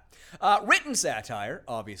 Written satire,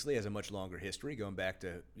 obviously, has a much longer history, going back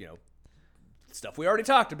to, you know, stuff we already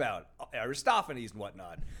talked about, Aristophanes and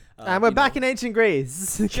whatnot. And we're back in ancient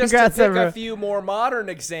Greece. Just to pick a few more modern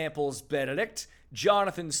examples, Benedict.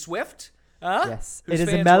 Jonathan Swift. Yes. It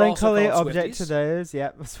is a melancholy object to those.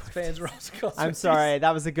 Yep. Fans are also called I'm sorry.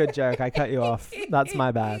 That was a good joke. I cut you off. That's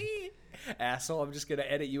my bad. Asshole. I'm just going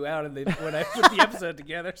to edit you out and then when I put the episode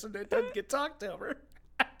together so it doesn't get talked over.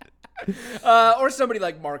 Or somebody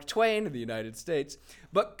like Mark Twain in the United States.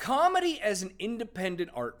 But comedy as an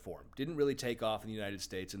independent art form didn't really take off in the United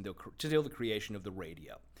States until the creation of the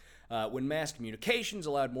radio. When mass communications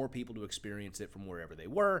allowed more people to experience it from wherever they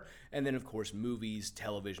were, and then, of course, movies,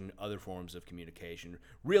 television, other forms of communication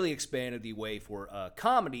really expanded the way for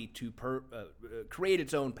comedy to create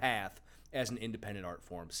its own path as an independent art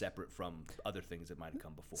form separate from other things that might have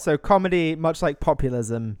come before. So comedy, much like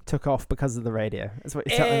populism, took off because of the radio. Is what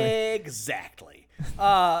you're telling me. Exactly.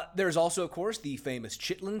 There's also, of course, the famous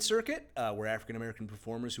Chitlin circuit, where African-American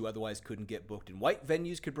performers who otherwise couldn't get booked in white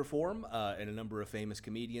venues could perform, and a number of famous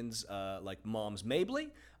comedians like Moms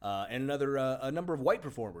Mabley, and a number of white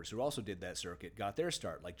performers who also did that circuit got their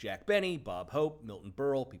start, like Jack Benny, Bob Hope, Milton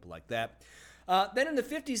Berle, people like that. Then in the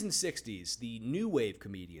 50s and 60s, the new wave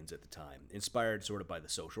comedians at the time, inspired sort of by the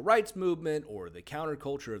social rights movement or the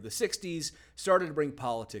counterculture of the 60s, started to bring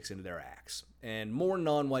politics into their acts. And more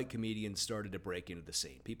non-white comedians started to break into the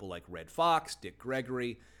scene. People like Red Fox, Dick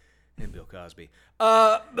Gregory, and Bill Cosby.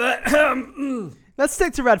 Let's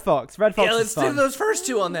stick to Red Fox. Red Fox let's is fun. do those first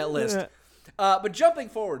two on that list. But jumping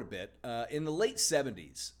forward a bit, in the late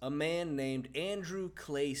 70s, a man named Andrew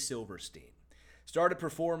Clay Silverstein started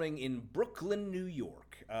performing in Brooklyn, New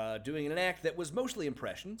York, doing an act that was mostly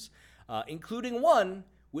impressions, including one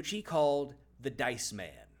which he called the Dice Man,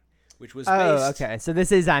 which was based... okay. So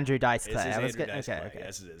this is Andrew Dice Clay.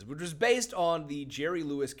 Yes, it is. Which was based on the Jerry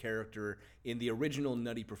Lewis character in the original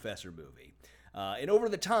Nutty Professor movie. And over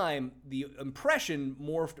the time, the impression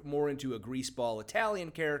morphed more into a greaseball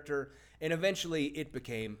Italian character, and eventually it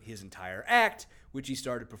became his entire act, which he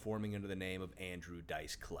started performing under the name of Andrew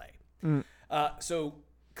Dice Clay. So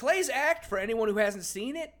Clay's act, for anyone who hasn't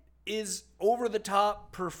seen it, is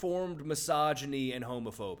over-the-top performed misogyny and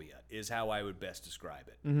homophobia, is how I would best describe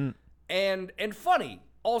it. Mm-hmm. And funny,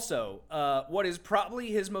 also, what is probably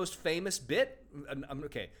his most famous bit,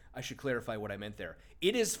 okay, I should clarify what I meant there.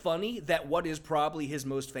 It is funny that what is probably his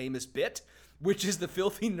most famous bit, which is the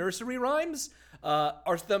filthy nursery rhymes,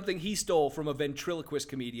 are something he stole from a ventriloquist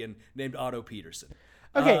comedian named Otto Peterson.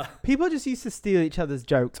 Okay, people just used to steal each other's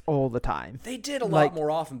jokes all the time. They did a lot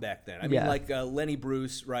more often back then. I mean, like Lenny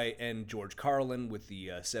Bruce, right, and George Carlin with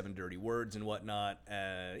the 7 dirty words and whatnot.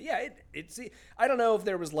 It's I don't know if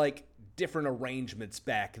there was like different arrangements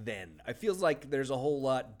back then. I feels like there's a whole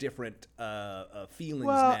lot different feelings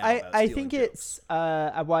now. I think it's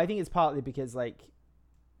I think it's partly because like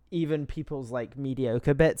even people's like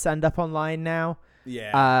mediocre bits end up online now.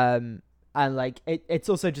 Yeah. And like it's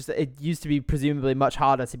also just it used to be presumably much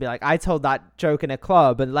harder to be like I told that joke in a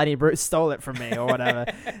club and Lenny Bruce stole it from me or whatever.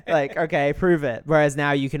 Like, okay, prove it. Whereas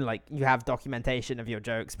now you can like you have documentation of your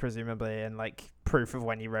jokes presumably and like proof of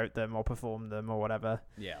when you wrote them or performed them or whatever.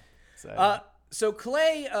 Yeah. So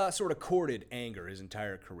Clay sort of courted anger his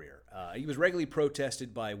entire career. He was regularly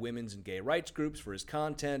protested by women's and gay rights groups for his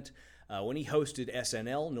content. When he hosted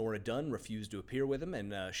SNL, Nora Dunn refused to appear with him,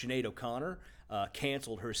 and Sinead O'Connor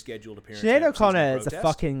canceled her scheduled appearance. Sinead O'Connor is a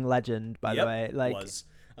fucking legend, by the way. Like,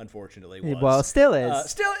 unfortunately was. Well, still is.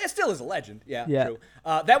 It still is a legend. Yeah. True.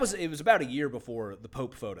 It was about a year before the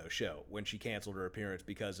Pope photo show when she canceled her appearance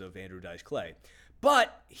because of Andrew Dice Clay.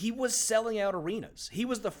 But he was selling out arenas. He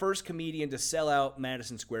was the first comedian to sell out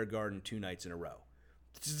Madison Square Garden 2 nights in a row.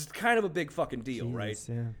 It's kind of a big fucking deal, right?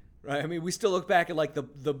 Yeah. Right. I mean, we still look back at like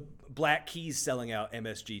the Black Keys selling out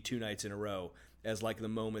MSG 2 nights in a row as like the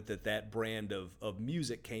moment that brand of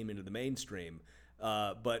music came into the mainstream.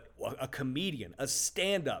 But a comedian, a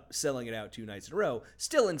stand-up selling it out 2 nights in a row,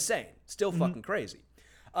 still insane, still fucking crazy.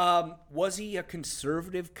 Was he a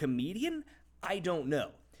conservative comedian? I don't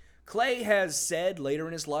know. Clay has said later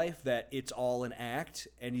in his life that it's all an act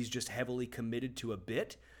and he's just heavily committed to a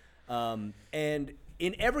bit. And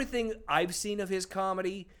in everything I've seen of his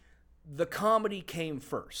comedy, the comedy came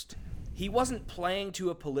first. He wasn't playing to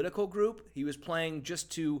a political group. He was playing just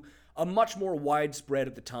to a much more widespread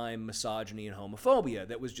at the time misogyny and homophobia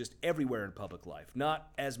that was just everywhere in public life,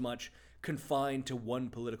 not as much confined to one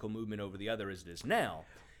political movement over the other as it is now.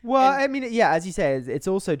 Well, I mean, yeah, as you say, it's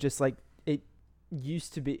also just like it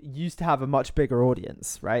used to have a much bigger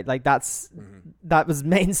audience, right? Like that was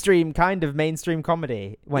mainstream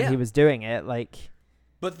comedy when he was doing it, like.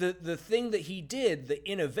 But the thing that he did, the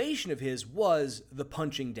innovation of his, was the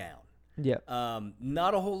punching down. Yeah.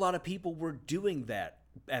 Not a whole lot of people were doing that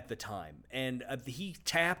at the time. And he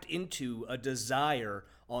tapped into a desire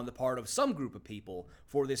on the part of some group of people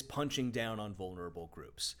for this punching down on vulnerable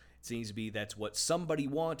groups. It seems to be that's what somebody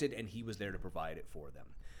wanted, and he was there to provide it for them.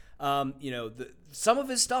 Some of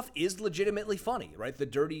his stuff is legitimately funny, right? The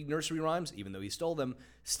dirty nursery rhymes, even though he stole them,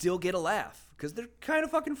 still get a laugh because they're kind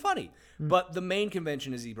of fucking funny. But the main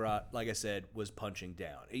convention as he brought, like I said, was punching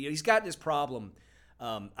down. He's got this problem,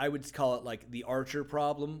 I would call it like the Archer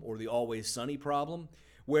problem or the Always Sunny problem,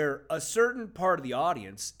 where a certain part of the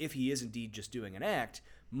audience, if he is indeed just doing an act,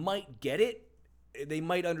 might get it. They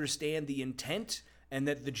might understand the intent, and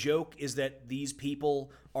that the joke is that these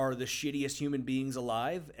people are the shittiest human beings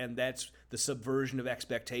alive, and that's the subversion of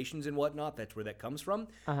expectations and whatnot. That's where that comes from.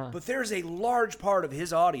 But there's a large part of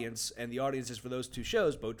his audience, and the audiences for those two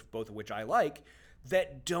shows, both of which I like,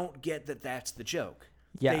 that don't get that that's the joke.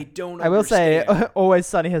 Yeah. They don't I will say, understand. Always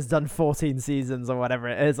Sunny has done 14 seasons or whatever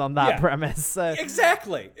it is on that premise. So.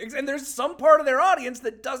 Exactly. And there's some part of their audience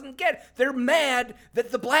that doesn't get it. They're mad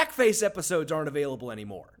that the blackface episodes aren't available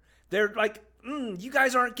anymore. They're like, you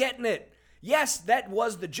guys aren't getting it. Yes, that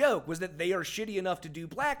was the joke, was that they are shitty enough to do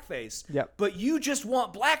blackface. Yep. But you just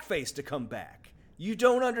want blackface to come back. You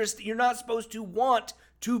don't understand. You're not supposed to want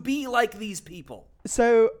to be like these people.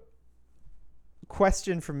 So,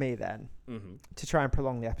 question from me then, to try and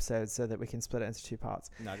prolong the episode so that we can split it into 2 parts.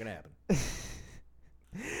 Not going to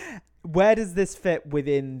happen. Where does this fit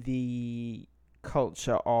within the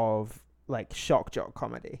culture of like shock jock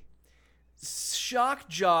comedy? Shock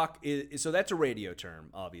jock is so that's a radio term,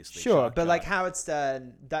 obviously. Sure, shock but jock. like Howard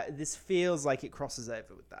Stern, this feels like it crosses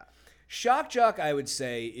over with that. Shock jock, I would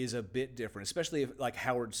say, is a bit different, especially if like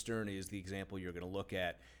Howard Stern is the example you're going to look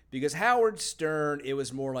at, because Howard Stern, it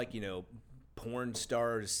was more like, porn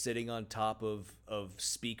stars sitting on top of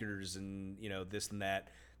speakers and this and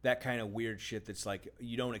that kind of weird shit that's like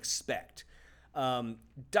you don't expect.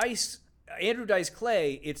 Andrew Dice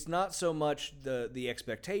Clay, it's not so much the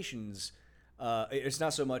expectations. It's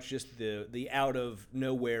not so much just the out of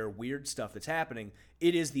nowhere weird stuff that's happening.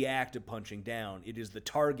 It is the act of punching down. It is the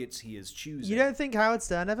targets he is choosing. You don't think Howard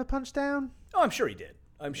Stern ever punched down? Oh, I'm sure he did.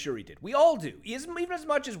 We all do. Even as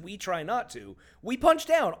much as we try not to, we punch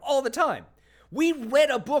down all the time. We read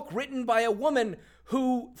a book written by a woman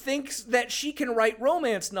who thinks that she can write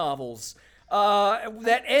romance novels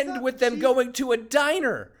that end with them going to a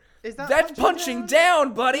diner. That's punching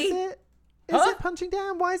down, buddy. Is it punching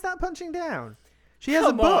down? Why is that punching down? She has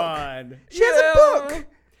a book. On. She has a book.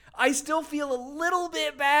 I still feel a little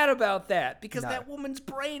bit bad about that because that woman's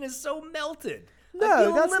brain is so melted.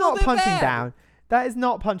 No, that's not punching down. That is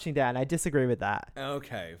not punching down. I disagree with that.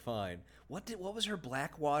 Okay, fine. What was her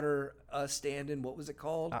Blackwater stand-in? What was it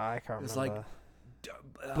called? I can't remember. It was like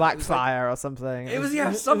Blackfire or something. It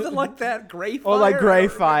was something like that. Greyfire. Or like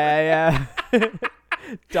Greyfire, yeah.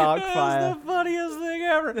 Darkfire. That's the funniest thing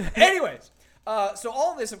ever. Anyways, so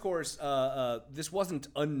all this, of course, this wasn't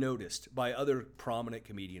unnoticed by other prominent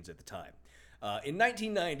comedians at the time. In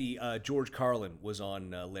 1990, George Carlin was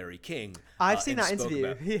on Larry King. I've seen that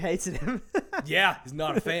interview. He hated him. Yeah, he's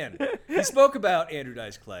not a fan. He spoke about Andrew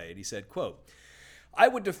Dice Clay, and he said, quote, "I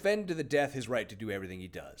would defend to the death his right to do everything he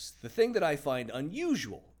does. The thing that I find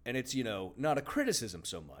unusual, and it's, not a criticism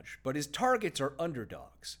so much, but his targets are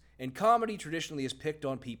underdogs. And comedy traditionally has picked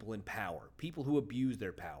on people in power, people who abuse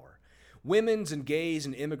their power. Women's and gays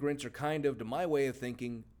and immigrants are kind of, to my way of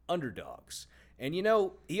thinking, underdogs. And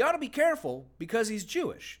he ought to be careful because he's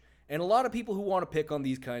Jewish. And a lot of people who want to pick on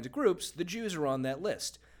these kinds of groups, the Jews are on that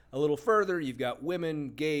list. A little further, you've got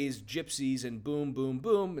women, gays, gypsies, and boom, boom,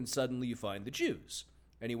 boom, and suddenly you find the Jews."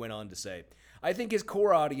 And he went on to say, "I think his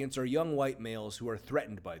core audience are young white males who are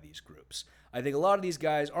threatened by these groups. I think a lot of these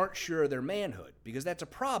guys aren't sure of their manhood, because that's a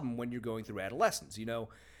problem when you're going through adolescence.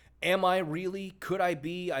 Am I really? Could I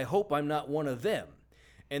be? I hope I'm not one of them.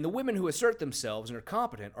 And the women who assert themselves and are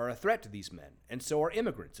competent are a threat to these men, and so are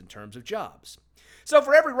immigrants in terms of jobs." So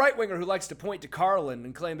for every right-winger who likes to point to Carlin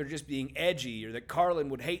and claim they're just being edgy or that Carlin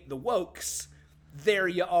would hate the wokes, there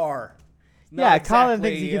you are. Carlin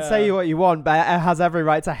thinks you can say what you want, but has every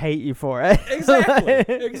right to hate you for it.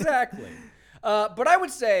 Exactly. But I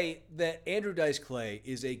would say that Andrew Dice Clay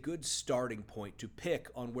is a good starting point to pick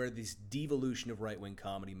on where this devolution of right-wing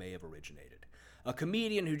comedy may have originated. A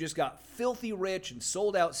comedian who just got filthy rich and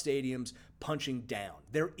sold out stadiums punching down.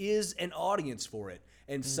 There is an audience for it,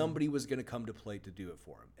 and somebody was going to come to play to do it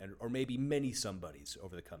for him, or maybe many somebodies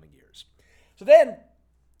over the coming years. So then,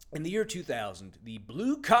 in the year 2000, the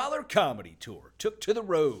Blue Collar Comedy Tour took to the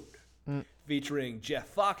road, featuring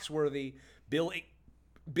Jeff Foxworthy, Bill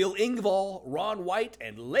Engvall, Ron White,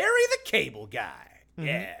 and Larry the Cable Guy.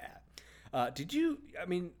 Yeah. Did you, I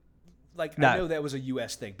know that was a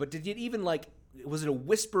U.S. thing, but did it even, was it a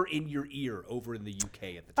whisper in your ear over in the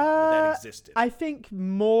UK at the time that existed? I think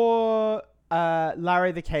more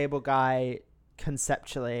Larry the Cable Guy,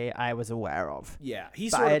 conceptually, I was aware of. Yeah.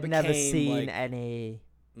 I had never seen any...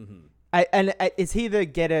 And is he the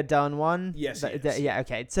Get It Done one? Yes, he is. Yeah,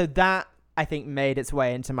 okay. So that, I think, made its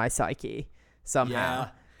way into my psyche somehow.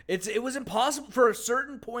 Yeah. It was impossible. For a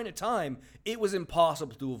certain point of time, it was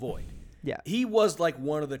impossible to avoid. Yeah. He was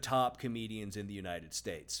one of the top comedians in the United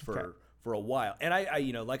States for a while. And I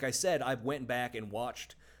like I said, I went back and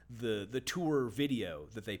watched the tour video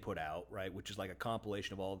that they put out, right, which is like a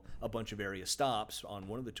compilation of a bunch of various stops on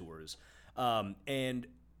one of the tours. And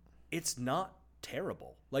it's not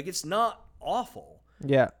terrible. It's not awful.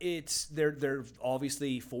 Yeah. They're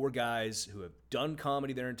obviously 4 guys who have done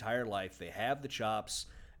comedy their entire life. They have the chops.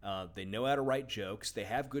 They know how to write jokes. They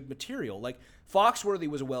have good material. Foxworthy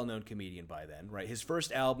was a well-known comedian by then, right? His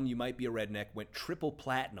first album, You Might Be a Redneck, went triple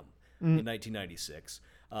platinum in 1996.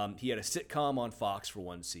 He had a sitcom on Fox for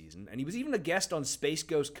one season, and he was even a guest on Space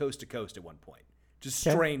Ghost Coast to Coast at one point. Just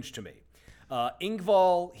strange to me.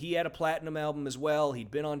 Ingval, he had a platinum album as well.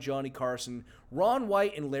 He'd been on Johnny Carson. Ron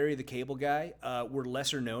White and Larry the Cable Guy were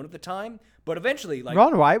lesser known at the time, but eventually, like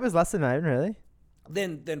Ron White was lesser known, really.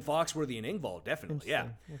 Than Foxworthy and Ingval, definitely, yeah.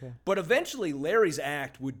 Okay. But eventually, Larry's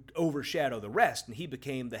act would overshadow the rest, and he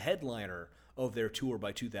became the headliner of their tour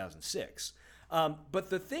by 2006. But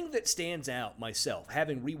the thing that stands out, myself,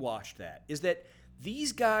 having rewatched that, is that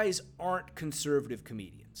these guys aren't conservative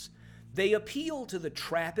comedians. They appeal to the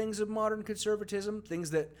trappings of modern conservatism,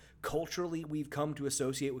 things that culturally we've come to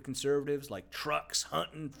associate with conservatives, like trucks,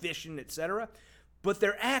 hunting, fishing, etc. But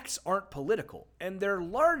their acts aren't political, and they're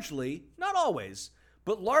largely, not always,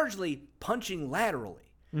 but largely punching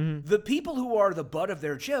laterally. Mm-hmm. The people who are the butt of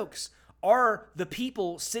their jokes are the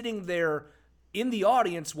people sitting there in the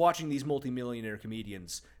audience watching these multimillionaire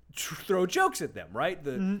comedians throw jokes at them, right?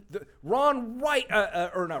 Ron White,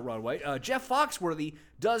 or not Ron White, Jeff Foxworthy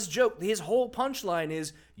does joke. His whole punchline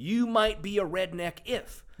is, you might be a redneck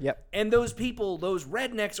if. Yep. And those people, those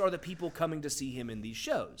rednecks are the people coming to see him in these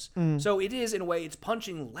shows. So it is, in a way, it's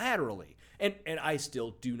punching laterally. And I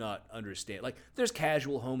still do not understand. Like, there's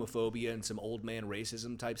casual homophobia and some old man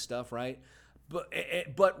racism type stuff, right?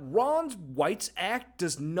 But Ron White's act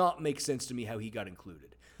does not make sense to me how he got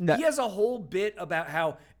included. No. He has a whole bit about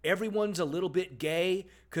how everyone's a little bit gay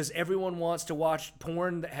because everyone wants to watch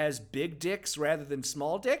porn that has big dicks rather than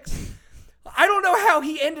small dicks. I don't know how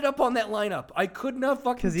he ended up on that lineup. I could not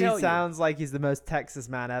fucking tell you. Because he sounds like he's the most Texas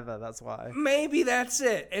man ever. That's why. Maybe that's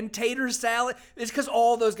it. And tater salad. It's because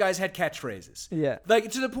all those guys had catchphrases. Yeah. Like,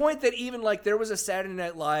 to the point that even, like, there was a Saturday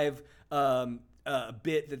Night Live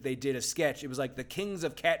bit that they did, a sketch. It was like the Kings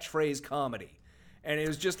of Catchphrase Comedy. And it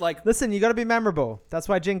was just like... Listen, you got to be memorable. That's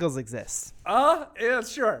why jingles exist. Yeah,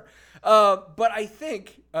 sure. But I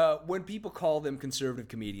think when people call them conservative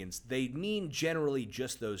comedians, they mean generally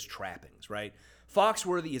just those trappings, right?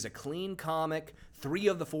 Foxworthy is a clean comic. 3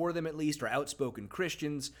 of the 4 of them, at least, are outspoken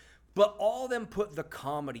Christians. But all of them put the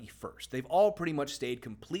comedy first. They've all pretty much stayed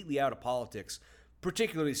completely out of politics,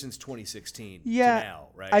 particularly since 2016 to now,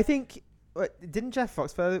 right? I think... Didn't Jeff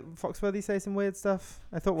Foxworthy say some weird stuff?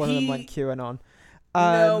 I thought one of them went QAnon.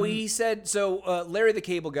 No, he said so. Larry the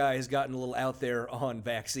Cable Guy has gotten a little out there on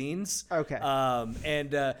vaccines. Okay.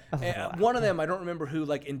 And one of them, I don't remember who,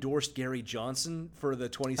 like, endorsed Gary Johnson for the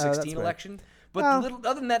 2016 election. But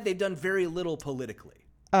other than that, they've done very little politically.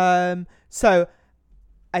 So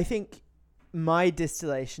I think my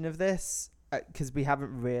distillation of this, because we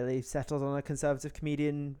haven't really settled on a conservative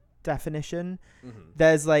comedian definition,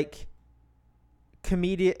 there's like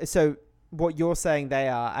comedian. So what you're saying they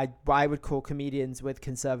are, I would call comedians with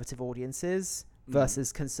conservative audiences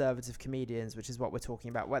versus conservative comedians, which is what we're talking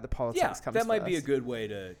about, where the politics comes from. That might be a good way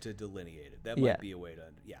to delineate it. That might be a way to,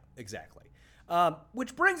 exactly.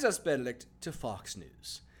 Which brings us, Benedict, to Fox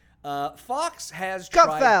News. Fox has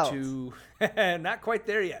tried to... Not quite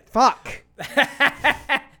there yet. Fuck.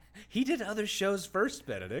 He did other shows first,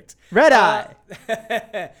 Benedict. Red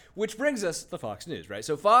Eye. Which brings us to Fox News, right?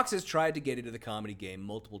 So Fox has tried to get into the comedy game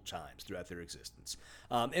multiple times throughout their existence.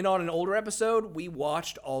 And on an older episode, we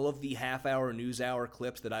watched all of the half-hour news hour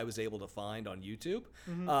clips that I was able to find on YouTube.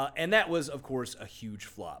 And that was, of course, a huge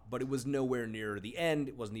flop. But it was nowhere near the end.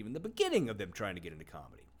 It wasn't even the beginning of them trying to get into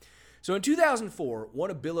comedy. So in 2004, one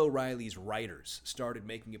of Bill O'Reilly's writers started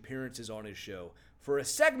making appearances on his show for a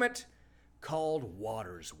segment called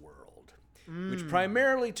Water's World, which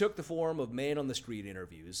primarily took the form of man-on-the-street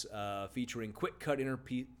interviews, featuring quick-cut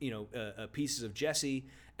pieces of Jesse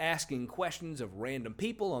asking questions of random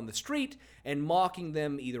people on the street and mocking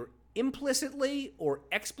them either implicitly or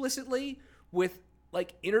explicitly with,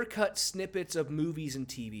 like, intercut snippets of movies and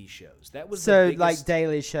TV shows. That was so, the biggest... like,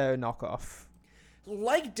 Daily Show knockoff.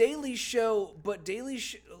 Like Daily Show, but Daily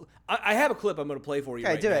Show... I have a clip I'm going to play for you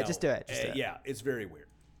right now. Just do it. Yeah, it's very weird.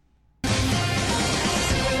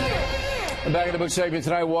 Back in the book segment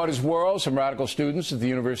tonight, Water's World. Some radical students at the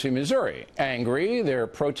University of Missouri angry their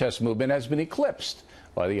protest movement has been eclipsed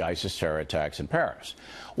by the ISIS terror attacks in Paris.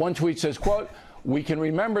 One tweet says, quote, "We can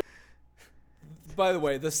remember..." By the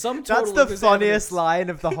way, the sum total That's the funniest line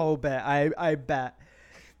of the whole bit, I bet.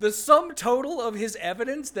 The sum total of his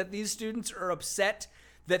evidence that these students are upset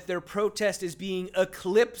that their protest is being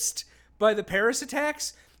eclipsed by the Paris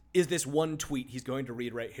attacks is this one tweet he's going to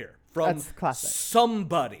read right here from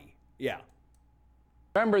somebody. Yeah.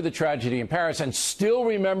 Remember the tragedy in Paris and still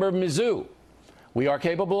remember Mizzou. We are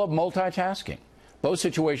capable of multitasking. Both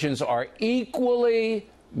situations are equally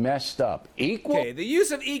messed up. Okay, the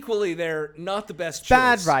use of equally there, not the best choice.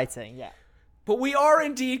 Bad writing, yeah. But we are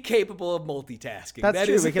indeed capable of multitasking. That's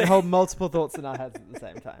true. We can hold multiple thoughts in our heads at the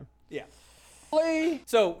same time. Yeah.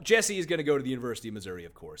 So Jesse is going to go to the University of Missouri,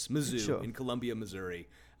 of course. Mizzou Sure. in Columbia, Missouri,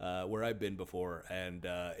 where I've been before, and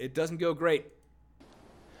it doesn't go great.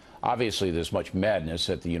 Obviously, there's much madness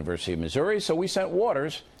at the University of Missouri, so we sent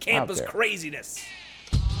Waters Campus out there. craziness.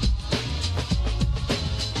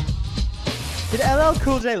 Did LL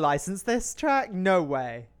Cool J license this track? No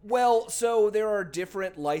way. Well, so there are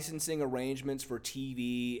different licensing arrangements for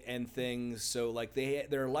TV and things. So like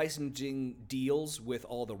there are licensing deals with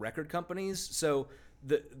all the record companies. So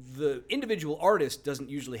the individual artist doesn't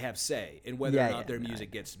usually have say in whether or not their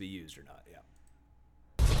music gets to be used or not. Yeah.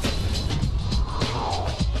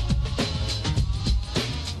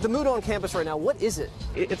 The mood on campus right now, what is it?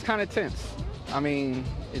 It's kind of tense. I mean,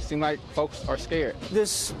 it seems like folks are scared.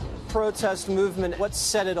 This protest movement, what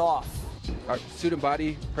set it off? Our student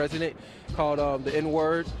body president called the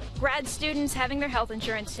N-word. Grad students having their health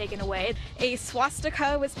insurance taken away. A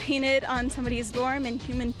swastika was painted on somebody's dorm in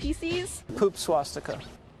human feces. Poop swastika.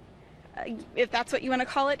 If that's what you want to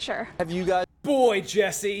call it, sure. Have you guys... Boy,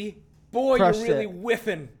 Jesse. Boy, Crushed you're really it.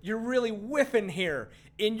 whiffing. You're really whiffing here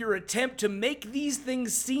in your attempt to make these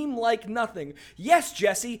things seem like nothing. Yes,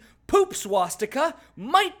 Jesse, poop swastika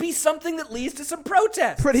might be something that leads to some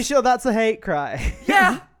protests. Pretty sure that's a hate cry.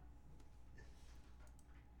 Yeah.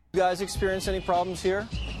 You guys experience any problems here?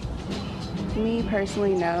 Me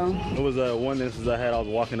personally, no. It was one instance I had. I was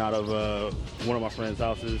walking out of one of my friend's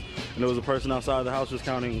houses, and there was a person outside the house just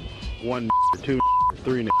counting 1, 2,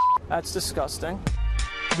 3. That's disgusting.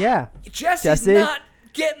 Yeah. Jesse's not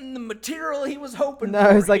getting the material he was hoping for. No,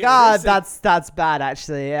 it's like, here. that's bad,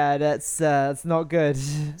 actually. Yeah, that's not good.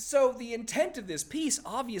 So the intent of this piece,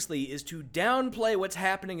 obviously, is to downplay what's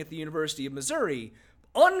happening at the University of Missouri.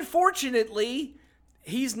 Unfortunately,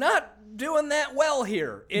 he's not doing that well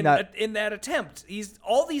here in that attempt. He's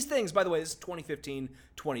all these things, by the way, this is 2015,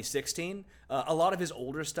 2016. A lot of his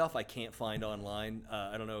older stuff I can't find online.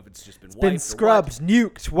 I don't know if it's just been wiped. Been scrubbed,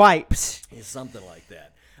 nuked, wiped. It's something like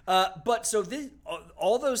that. But so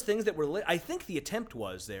all those things that were I think the attempt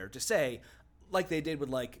was there to say, like they did with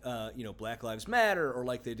Black Lives Matter, or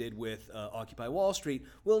like they did with Occupy Wall Street.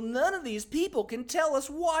 Well, none of these people can tell us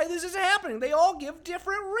why this is happening. They all give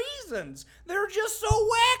different reasons. They're just so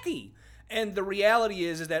wacky. And the reality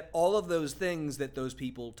is that all of those things that those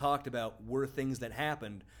people talked about were things that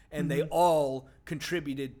happened, and they all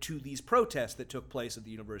contributed to these protests that took place at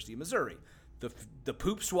the University of Missouri. The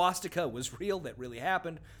poop swastika was real. That really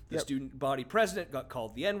happened. The student body president got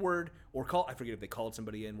called the N-word, I forget if they called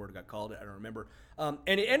somebody N-word or got called it. I don't remember. And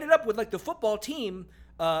it ended up with the football team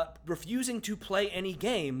refusing to play any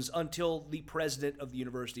games until the president of the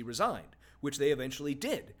university resigned, which they eventually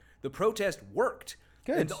did. The protest worked.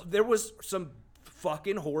 Good. And there was some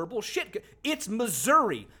fucking horrible shit. It's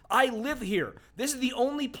Missouri. I live here. This is the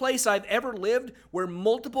only place I've ever lived where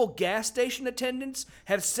multiple gas station attendants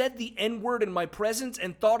have said the N-word in my presence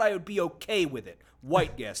and thought I would be okay with it.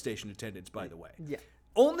 White gas station attendants, by the way. Yeah.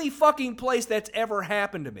 Only fucking place that's ever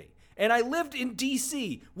happened to me. And I lived in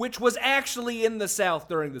D.C., which was actually in the South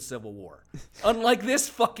during the Civil War. Unlike this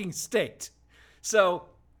fucking state. So,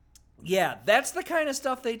 yeah, that's the kind of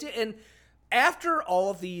stuff they did. And after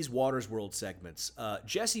all of these Waters World segments,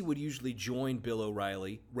 Jesse would usually join Bill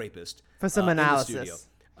O'Reilly, rapist, for some analysis. In the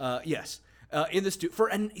studio. Yes, in the studio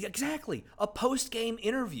for a post-game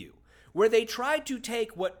interview where they tried to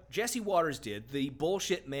take what Jesse Waters did, the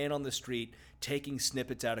bullshit man on the street taking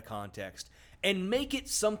snippets out of context, and make it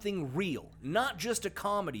something real, not just a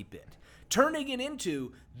comedy bit, turning it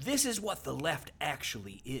into this is what the left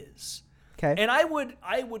actually is. Okay. And I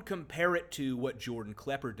would compare it to what Jordan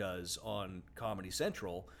Klepper does on Comedy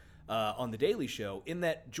Central, on The Daily Show, in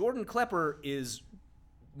that Jordan Klepper is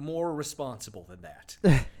more responsible than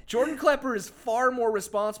that. Jordan Klepper is far more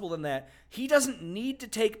responsible than that. He doesn't need to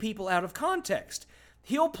take people out of context.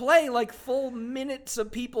 He'll play full minutes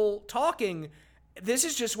of people talking. This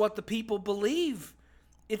is just what the people believe.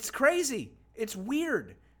 It's crazy. It's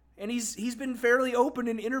weird. And he's been fairly open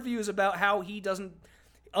in interviews about how he doesn't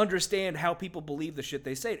understand how people believe the shit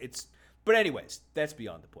they say. But anyways, that's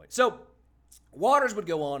beyond the point. So Waters would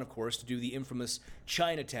go on, of course, to do the infamous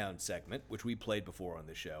Chinatown segment, which we played before on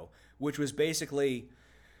the show, which was basically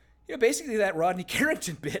that Rodney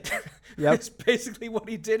Carrington bit. Yep. That's basically what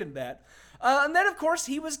he did in that. And then, of course,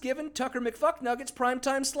 he was given Tucker McFucknugget's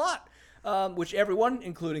primetime slot, which everyone,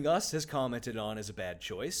 including us, has commented on as a bad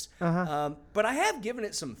choice. But I have given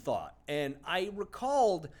it some thought, and I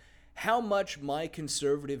recalled how much my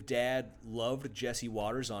conservative dad loved Jesse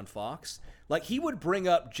Waters on Fox. He would bring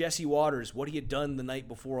up Jesse Waters, what he had done the night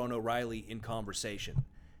before on O'Reilly, in conversation.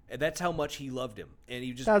 And that's how much he loved him. And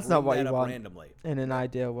he just that's not what that you up want randomly. In an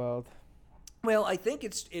ideal world. Well, I think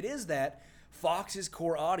it is that, Fox's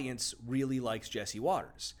core audience really likes Jesse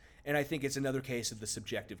Waters. And I think it's another case of the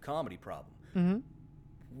subjective comedy problem. Mm-hmm.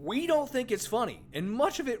 We don't think it's funny, and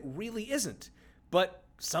much of it really isn't. But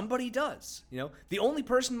somebody does. The only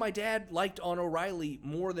person my dad liked on O'Reilly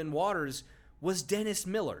more than Waters was Dennis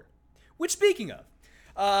Miller. Which, speaking of,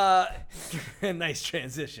 nice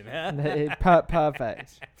transition, huh?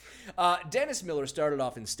 Perfect. Dennis Miller started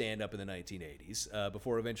off in stand-up in the 1980s,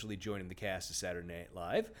 before eventually joining the cast of Saturday Night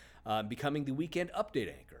Live, becoming the Weekend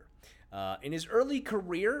Update anchor. In his early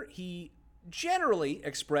career, he generally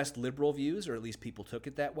expressed liberal views, or at least people took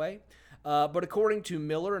it that way. But according to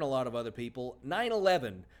Miller and a lot of other people,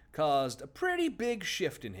 9/11 caused a pretty big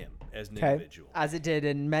shift in him as an individual. As it did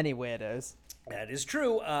in many weirdos. That is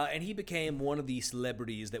true, and he became one of the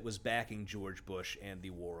celebrities that was backing George Bush and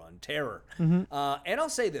the War on Terror. Mm-hmm. And I'll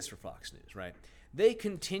say this for Fox News, right? They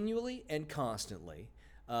continually and constantly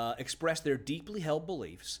express their deeply held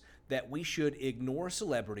beliefs that we should ignore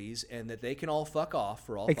celebrities and that they can all fuck off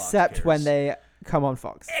for all Except Fox when they come on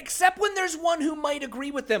Fox. Except when there's one who might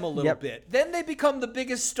agree with them a little bit. Then they become the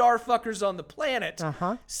biggest star fuckers on the planet.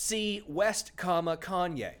 See West,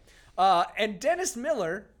 Kanye. And Dennis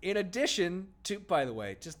Miller, in addition to, by the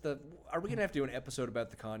way, are we going to have to do an episode about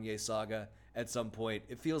the Kanye saga at some point?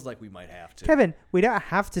 It feels like we might have to. Kevin, we don't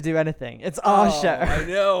have to do anything. It's our show. I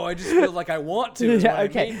know. I just feel like I want to.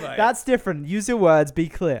 Okay, that's different. Use your words. Be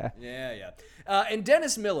clear. Yeah. And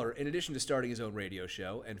Dennis Miller, in addition to starting his own radio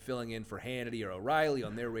show and filling in for Hannity or O'Reilly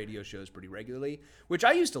on their radio shows pretty regularly, which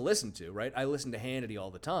I used to listen to, right? I listened to Hannity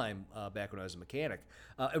all the time back when I was a mechanic.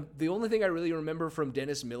 The only thing I really remember from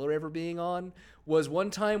Dennis Miller ever being on was one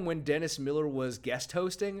time when Dennis Miller was guest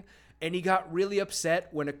hosting, and he got really upset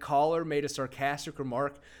when a caller made a sarcastic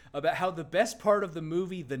remark about how the best part of the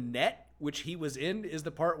movie The Net, which he was in, is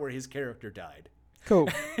the part where his character died. Cool.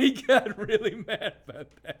 He got really mad about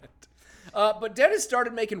that. But Dennis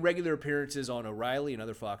started making regular appearances on O'Reilly and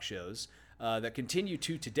other Fox shows that continue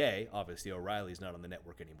to today. Obviously, O'Reilly's not on the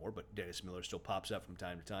network anymore, but Dennis Miller still pops up from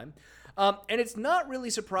time to time. And it's not really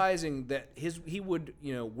surprising that he would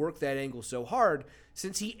work that angle so hard,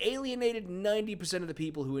 since he alienated 90% of the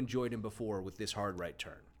people who enjoyed him before with this hard right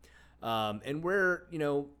turn. And where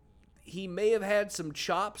he may have had some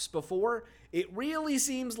chops before, it really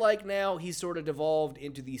seems like now he's sort of devolved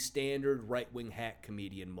into the standard right-wing hack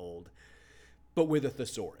comedian mold, but with a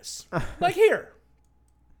thesaurus. Like here.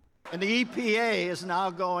 And the EPA is now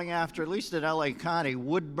going after, at least at LA County,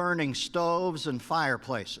 wood-burning stoves and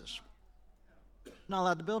fireplaces. Not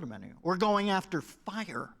allowed to build them anymore. We're going after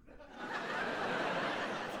fire.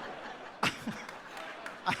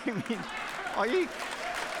 I mean, are you...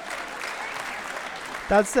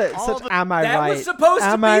 That's it. Am I right? That was supposed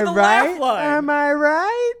to be the laugh line. Am I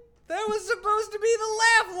right? That was supposed to be the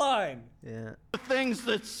laugh line. Yeah. The things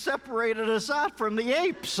that separated us out from the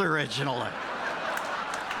apes originally.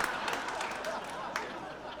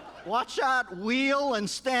 Watch out, wheel and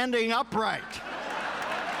standing upright.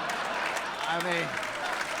 I mean,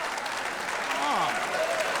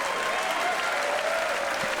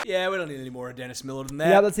 Yeah, we don't need any more Dennis Miller than that.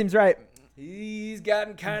 Yeah, that seems right. He's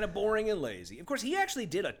gotten kind of boring and lazy. Of course, he actually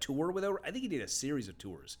did a tour with O'Reilly. I think he did a series of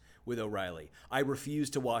tours with O'Reilly. I refuse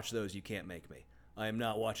to watch those. You can't make me. I am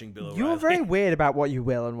not watching Bill O'Reilly. You're very weird about what you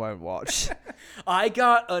will and won't watch. I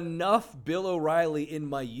got enough Bill O'Reilly in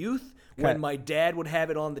my youth when my dad would have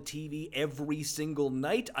it on the TV every single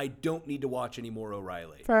night. I don't need to watch any more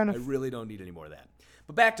O'Reilly. Fair enough. I really don't need any more of that.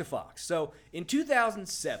 But back to Fox. So in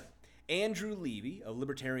 2007, Andrew Levy, a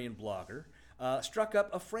libertarian blogger, struck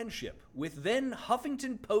up a friendship with then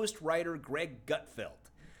Huffington Post writer Greg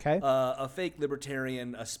Gutfeld, a fake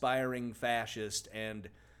libertarian, aspiring fascist, and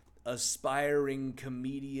aspiring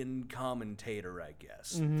comedian commentator, I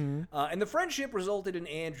guess. Mm-hmm. And the friendship resulted in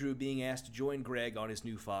Andrew being asked to join Greg on his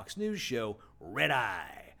new Fox News show, Red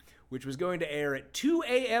Eye, which was going to air at 2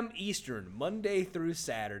 a.m. Eastern, Monday through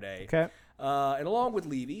Saturday. And along with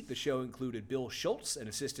Levy, the show included Bill Schultz, an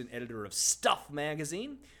assistant editor of Stuff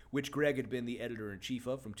magazine, which Greg had been the editor-in-chief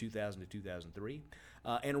of from 2000 to 2003,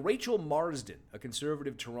 and Rachel Marsden, a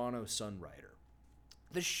conservative Toronto Sun writer.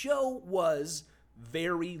 The show was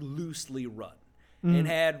very loosely run and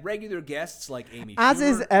had regular guests like Amy Schumer. As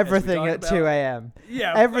is everything at 2 a.m.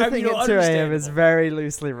 Yeah, everything at 2 a.m. is very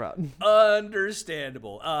loosely run.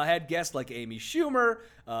 Understandable. Had guests like Amy Schumer,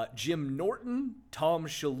 Jim Norton, Tom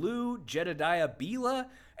Shalhoub, Jedediah Bila,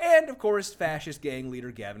 and, of course, fascist gang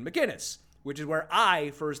leader Gavin McInnes, which is where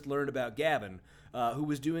I first learned about Gavin who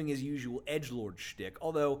was doing his usual edgelord shtick,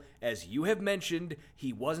 although, as you have mentioned,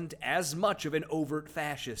 he wasn't as much of an overt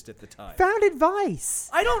fascist at the time. Founded Vice.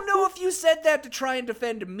 I don't know if you said that to try and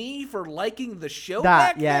defend me for liking the show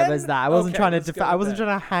back then. It was that. I wasn't trying to I wasn't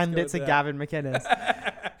trying to hand it to that. Gavin McInnes.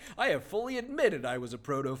 I have fully admitted I was a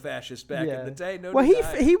proto-fascist back in the day. No well,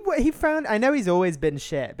 deny. he found. I know he's always been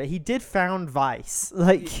shit, but he did found Vice.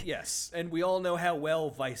 Like yes, and we all know how well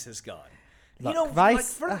Vice has gone. Look,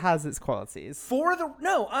 Vice has its qualities.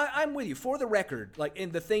 I'm with you. For the record,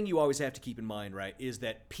 and the thing you always have to keep in mind, right, is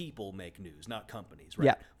that people make news, not companies, right?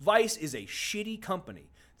 Yeah. Vice is a shitty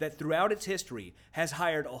company that throughout its history has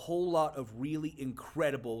hired a whole lot of really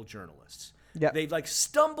incredible journalists. Yeah. They've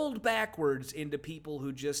stumbled backwards into people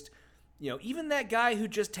who just, even that guy who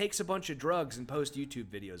just takes a bunch of drugs and posts YouTube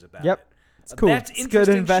videos about it. It's cool. That's it's good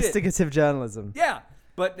investigative shit. Journalism. Yeah.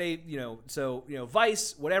 But they,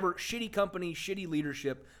 Vice, whatever, shitty company, shitty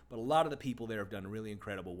leadership, but a lot of the people there have done really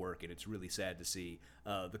incredible work, and it's really sad to see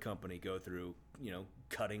the company go through,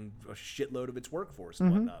 cutting a shitload of its workforce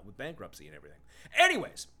and whatnot with bankruptcy and everything.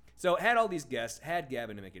 Anyways, so it had all these guests, had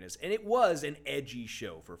Gavin McInnes, and it was an edgy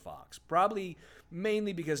show for Fox, probably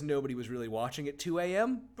mainly because nobody was really watching at 2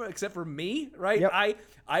 a.m., except for me, right? Yep.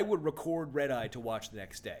 I would record Red Eye to watch the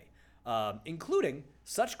next day, including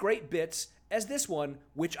such great bits as this one,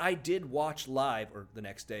 which I did watch live, or the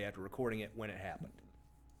next day after recording it when it happened.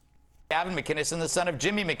 Gavin McInnes and the son of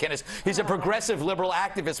Jimmy McInnes. He's a progressive liberal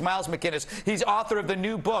activist, Miles McInnes. He's author of the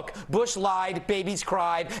new book, Bush Lied, Babies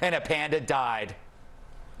Cried, and a Panda Died.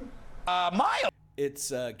 Miles. It's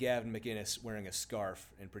Gavin McInnes wearing a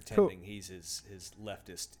scarf and pretending he's his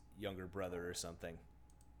leftist younger brother or something.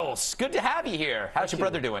 It's good to have you here. How's your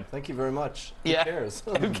brother doing? Thank you very much. Yeah. Who cares?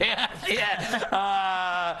 Who cares?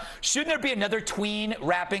 Yeah. Shouldn't there be another tween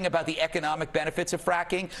rapping about the economic benefits of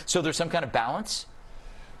fracking so there's some kind of balance?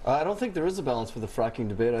 I don't think there is a balance for the fracking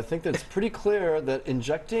debate. I think that it's pretty clear that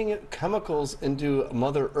injecting chemicals into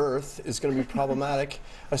Mother Earth is going to be problematic,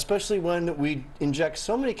 especially when we inject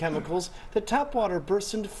so many chemicals that tap water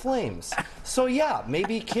bursts into flames. So yeah,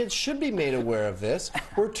 maybe kids should be made aware of this.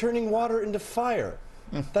 We're turning water into fire.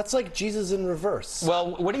 That's like Jesus in reverse.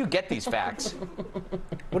 Well, where do you get these facts?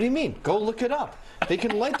 What do you mean? Go look it up. They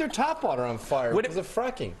can light their tap water on fire because of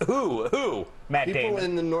fracking. Who? Matt People Damon.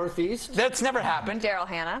 in the Northeast. That's never happened. Daryl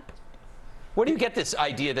Hannah. Where do you get this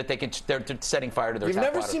idea that they're setting fire to their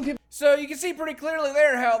tap water? Seen people. So you can see pretty clearly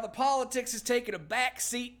there how the politics is taking a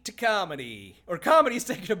backseat to comedy, or comedy's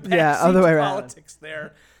taking a backseat to politics.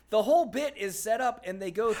 There, the whole bit is set up, and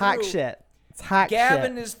they go hack through. Shit. It's hack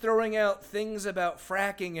Gavin shit. is throwing out things about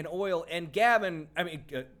fracking and oil, and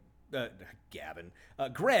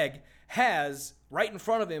Greg has right in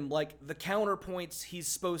front of him the counterpoints he's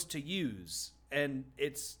supposed to use, and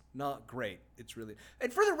it's not great. It's really,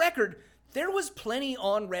 and for the record, there was plenty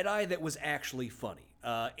on Red Eye that was actually funny.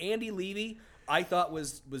 Andy Levy, I thought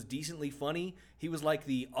was decently funny. He was like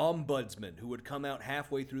the ombudsman who would come out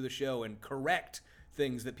halfway through the show and correct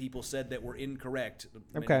things that people said that were incorrect,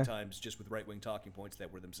 many times just with right-wing talking points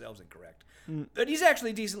that were themselves incorrect. But he's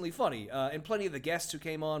actually decently funny, and plenty of the guests who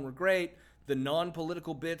came on were great. The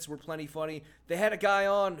non-political bits were plenty funny. They had a guy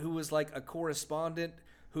on who was like a correspondent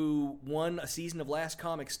who won a season of Last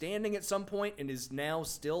Comic Standing at some point and is now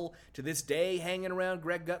still, to this day, hanging around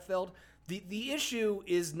Greg Gutfeld. The issue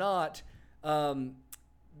is not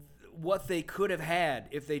what they could have had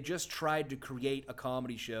if they just tried to create a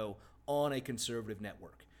comedy show on a conservative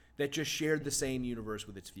network that just shared the same universe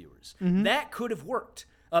with its viewers. That could have worked.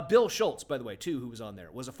 Bill Schultz, by the way, too, who was on there,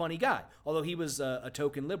 was a funny guy, although he was a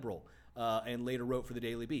token liberal and later wrote for the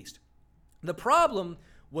Daily Beast. The problem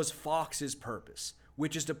was Fox's purpose,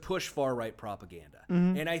 which is to push far-right propaganda.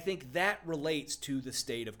 And I think that relates to the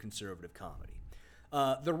state of conservative comedy.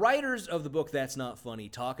 The writers of the book That's Not Funny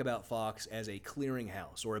talk about Fox as a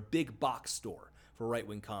clearinghouse or a big box store for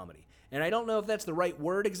right-wing comedy. And I don't know if that's the right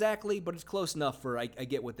word exactly, but it's close enough for I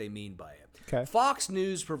get what they mean by it. Okay. Fox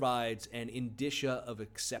News provides an indicia of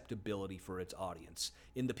acceptability for its audience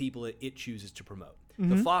in the people that it chooses to promote.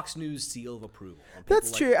 The Fox News seal of approval.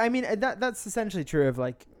 That's true. I mean, that's essentially true of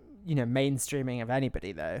mainstreaming of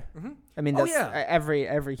anybody, though. I mean, that's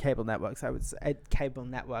every cable network. I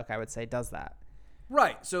would say does that.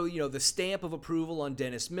 Right. So the stamp of approval on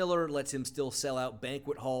Dennis Miller lets him still sell out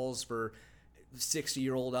banquet halls for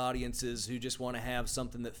 60-year-old audiences who just want to have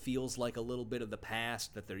something that feels like a little bit of the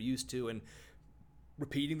past that they're used to, and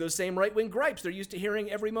repeating those same right-wing gripes they're used to hearing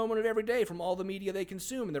every moment of every day from all the media they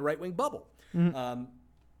consume in the right-wing bubble.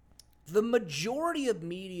 The majority of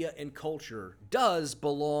media and culture does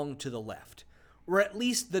belong to the left, or at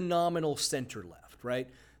least the nominal center left, right?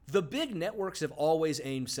 The big networks have always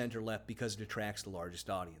aimed center-left because it attracts the largest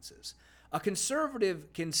audiences. A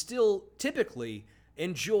conservative can still typically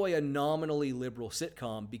enjoy a nominally liberal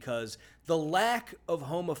sitcom because the lack of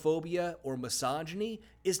homophobia or misogyny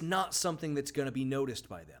is not something that's going to be noticed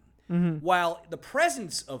by them. While the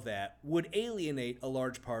presence of that would alienate a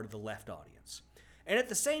large part of the left audience. And at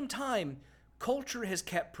the same time, culture has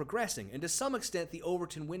kept progressing, and to some extent the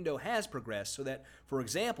Overton window has progressed so that, for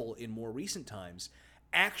example, in more recent times,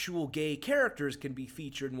 actual gay characters can be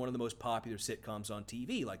featured in one of the most popular sitcoms on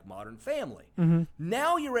TV, like Modern Family.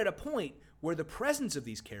 Now you're at a point where the presence of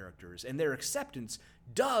these characters and their acceptance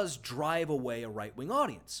does drive away a right-wing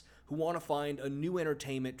audience who want to find a new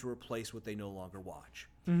entertainment to replace what they no longer watch.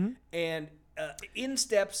 And in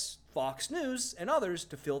steps Fox News and others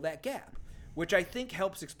to fill that gap, which I think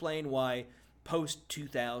helps explain why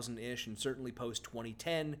post-2000-ish and certainly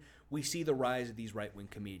post-2010, we see the rise of these right-wing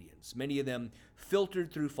comedians. Many of them filtered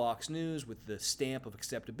through Fox News with the stamp of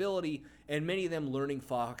acceptability, and many of them learning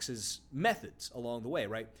Fox's methods along the way,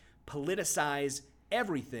 right? Politicize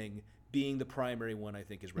everything being the primary one I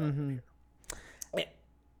think is relevant here.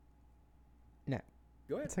 No.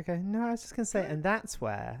 Go ahead. It's okay. No, I was just going to say, and that's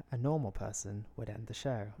where a normal person would end the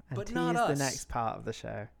show. And But tease not us. the next part of the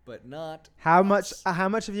show. But not How much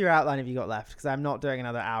of your outline have you got left? Because I'm not doing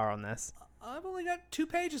another hour on this. I've only got 2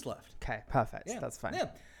 pages left. Okay, perfect. Yeah. That's fine. Yeah.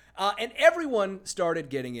 And everyone started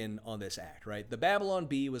getting in on this act, right? The Babylon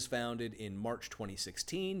Bee was founded in March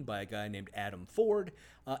 2016 by a guy named Adam Ford.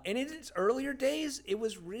 And in its earlier days, it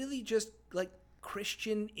was really just like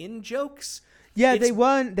Christian in-jokes. Yeah, they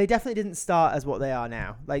definitely didn't start as what they are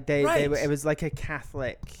now. Like Right. it was like a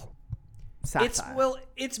Catholic satire.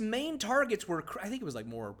 Its main targets were, I think it was like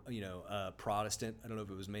more, Protestant. I don't know if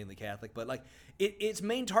it was mainly Catholic, but like its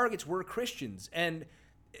main targets were Christians. And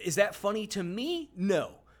is that funny to me?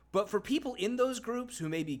 No. But for people in those groups who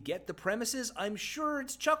maybe get the premises, I'm sure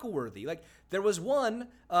it's chuckle-worthy. Like, there was one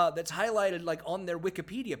that's highlighted like on their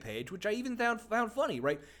Wikipedia page, which I even found funny,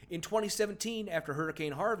 right? In 2017, after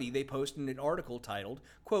Hurricane Harvey, they posted an article titled,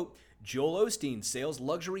 quote, Joel Osteen sails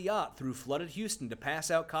luxury yacht through flooded Houston to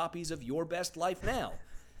pass out copies of Your Best Life Now,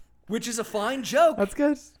 which is a fine joke. That's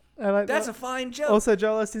good. I like That's that. a fine joke. Also,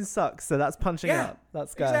 Joel Osteen sucks, so that's punching up.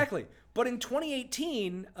 That's good. Exactly. But in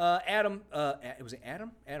 2018, Adam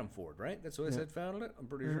Ford, right? That's what I said founded it? I'm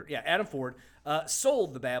pretty sure. Yeah, Adam Ford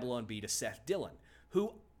sold the Babylon Bee to Seth Dillon,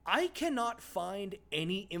 who I cannot find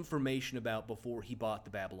any information about before he bought the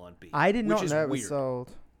Babylon Bee. I did not which is know it was weird.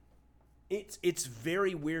 sold. It's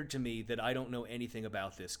very weird to me that I don't know anything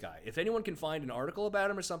about this guy. If anyone can find an article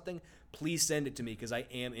about him or something, please send it to me because I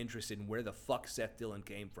am interested in where the fuck Seth Dillon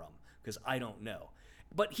came from because I don't know.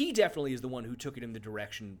 But he definitely is the one who took it in the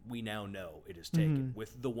direction we now know it is taken,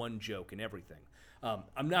 with the one joke and everything.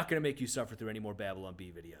 I'm not going to make you suffer through any more Babylon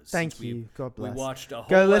Bee videos. Thank you. God bless. We watched a whole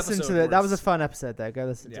Go listen episode to it. That worth. was a fun episode, though. Go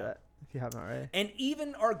listen to it if you haven't already. And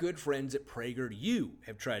even our good friends at PragerU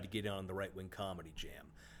have tried to get on the right-wing comedy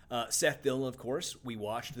jam. Seth Dillon, of course, we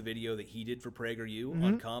watched the video that he did for PragerU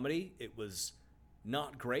on comedy. It was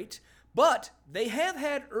not great. But they have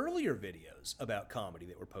had earlier videos about comedy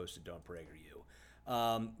that were posted on PragerU.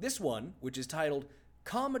 This one, which is titled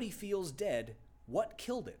Comedy Feels Dead, What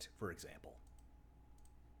Killed It, for example.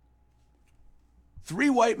 3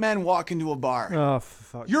 white men walk into a bar. Oh,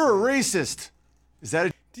 fuck. You're a racist. Is that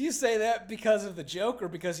a Do you say that because of the joke or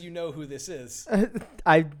because you know who this is?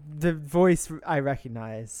 The voice I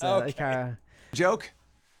recognize. So Okay. joke?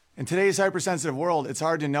 In today's hypersensitive world, it's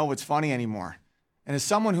hard to know what's funny anymore. And as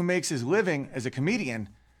someone who makes his living as a comedian,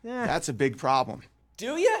 that's a big problem.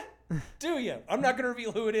 Do you? Do you? I'm not going to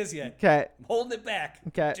reveal who it is yet. Okay. I'm holding it back.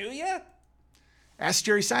 Okay. Do you? Ask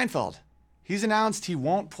Jerry Seinfeld. He's announced he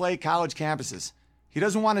won't play college campuses. He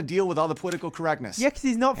doesn't want to deal with all the political correctness. Yeah, because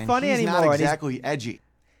he's not and funny he's anymore. Not and he's- exactly edgy.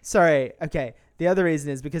 Sorry. Okay. The other reason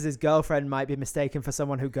is because his girlfriend might be mistaken for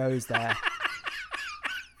someone who goes there.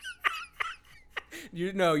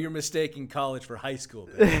 You're mistaking college for high school.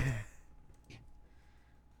 Baby.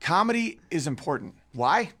 Comedy is important.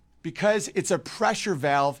 Why? Because it's a pressure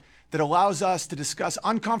valve that allows us to discuss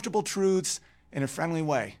uncomfortable truths in a friendly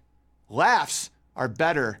way. Laughs are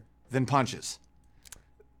better than punches.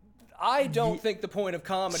 I don't think the point of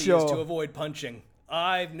comedy is to avoid punching.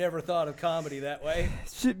 I've never thought of comedy that way.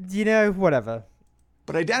 Whatever.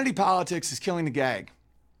 But identity politics is killing the gag.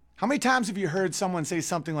 How many times have you heard someone say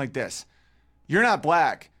something like this? You're not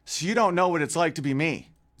black, so you don't know what it's like to be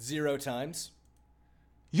me. 0 times.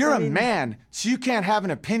 You're a man, so you can't have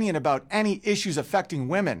an opinion about any issues affecting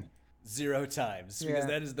women. 0 times. Because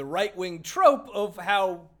that is the right-wing trope of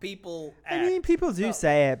how people act. I mean, people do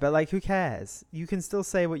say it, but like, who cares? You can still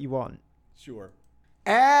say what you want. Sure.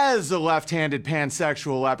 As a left-handed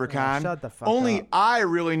pansexual leprechaun, shut the fuck only up. I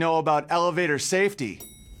really know about elevator safety.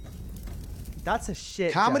 That's a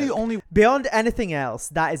shit Comedy joke. only... Beyond anything else,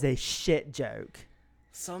 that is a shit joke.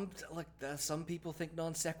 Some people think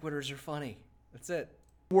non sequiturs are funny. That's it.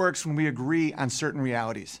 Works when we agree on certain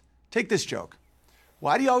realities. Take this joke.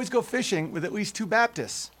 Why do you always go fishing with at least 2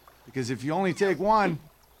 Baptists? Because if you only take one,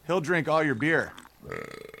 he'll drink all your beer.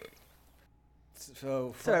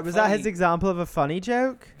 Sorry, was that his example of a funny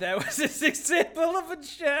joke? That was his example of a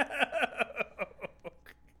joke.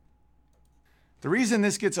 The reason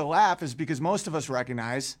this gets a laugh is because most of us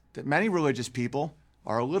recognize that many religious people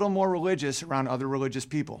are a little more religious around other religious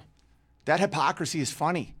people. That hypocrisy is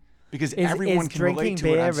funny because everyone can relate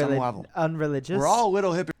to it on some level. Unreligious? We're all a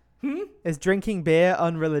little Is drinking beer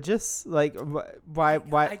unreligious? Like, why?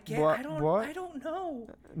 I don't know.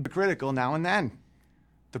 Critical now and then.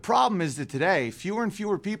 The problem is that today, fewer and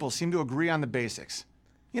fewer people seem to agree on the basics.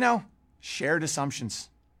 You know, shared assumptions.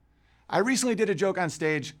 I recently did a joke on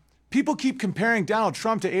stage. People keep comparing Donald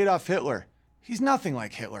Trump to Adolf Hitler. He's nothing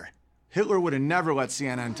like Hitler. Hitler would have never let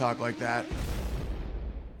CNN talk like that.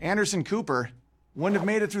 Anderson Cooper wouldn't have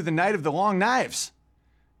made it through the night of the long knives.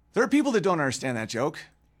 There are people that don't understand that joke.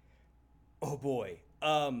 Oh boy.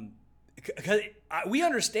 We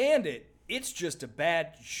understand it. It's just a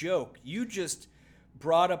bad joke. You just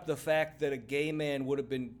brought up the fact that a gay man would have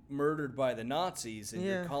been murdered by the Nazis, and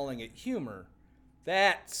you're calling it humor.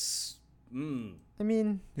 That's... I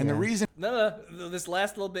mean... And the reason... No, this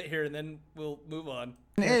last little bit here, and then we'll move on.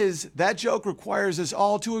 ...is that joke requires us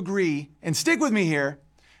all to agree, and stick with me here,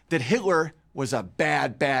 that Hitler was a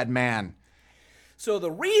bad, bad man. So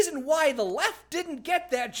the reason why the left didn't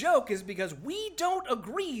get that joke is because we don't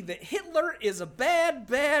agree that Hitler is a bad,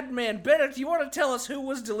 bad man. Bennett, do you want to tell us who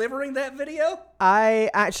was delivering that video?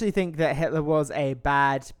 I actually think that Hitler was a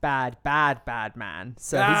bad, bad, bad, bad man.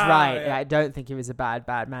 So he's right. Yeah. I don't think he was a bad,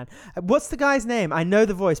 bad man. What's the guy's name? I know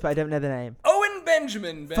the voice, but I don't know the name. Owen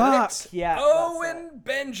Benjamin, Bennett. Fuck, yeah. Owen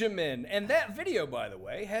Benjamin. And that video, by the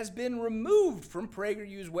way, has been removed from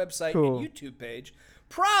PragerU's website and YouTube page.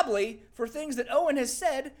 Probably for things that Owen has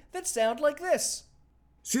said that sound like this.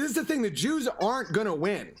 See, this is the thing. The Jews aren't going to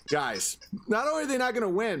win, guys. Not only are they not going to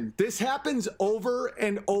win, this happens over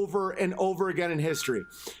and over and over again in history.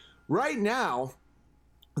 Right now,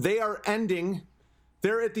 they're at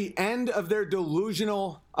the end of their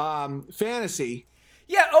delusional fantasy.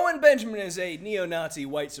 Yeah, Owen Benjamin is a neo-Nazi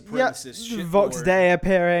white supremacist shit Vox lord Day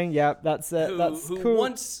appearing. Yep, that's it. Who cool.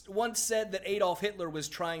 once said that Adolf Hitler was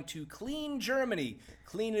trying to clean Germany,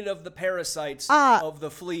 clean it of the parasites of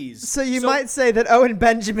the fleas. So you might say that Owen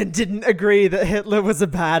Benjamin didn't agree that Hitler was a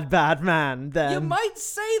bad, bad man, then. You might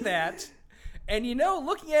say that. And you know,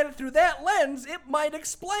 looking at it through that lens, it might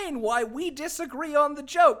explain why we disagree on the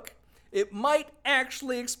joke. It might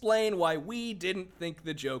actually explain why we didn't think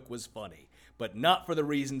the joke was funny. But not for the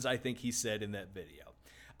reasons I think he said in that video.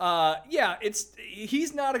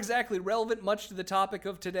 He's not exactly relevant much to the topic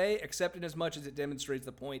of today, except in as much as it demonstrates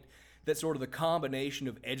the point that sort of the combination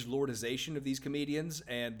of edgelordization of these comedians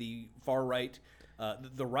and the far right,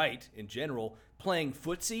 the right in general, playing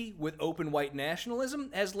footsie with open white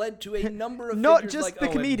nationalism has led to a number of not figures just like the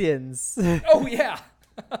Owen. Comedians. Oh yeah,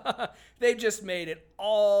 they've just made it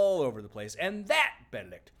all over the place, and that,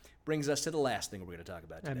 Benedict, brings us to the last thing we're going to talk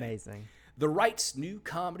about today. Amazing. The right's new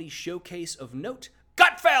comedy showcase of note,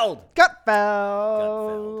 Gutfeld!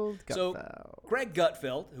 So, Greg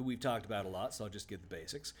Gutfeld, who we've talked about a lot, so I'll just give the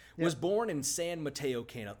basics, was born in San Mateo,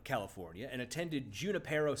 California, and attended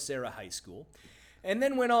Junipero Serra High School, and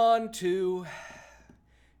then went on to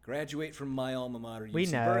graduate from my alma mater,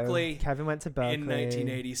 UC Berkeley. Kevin went to Berkeley in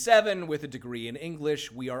 1987 with a degree in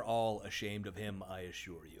English. We are all ashamed of him, I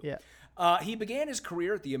assure you. Yeah. He began his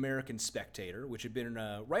career at the American Spectator, which had been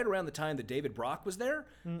right around the time that David Brock was there,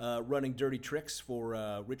 running dirty tricks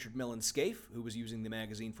for Richard Mellon Scaife, who was using the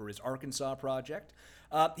magazine for his Arkansas project.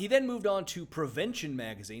 He then moved on to Prevention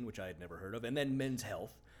magazine, which I had never heard of, and then Men's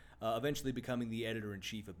Health, eventually becoming the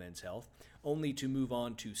editor-in-chief of Men's Health, only to move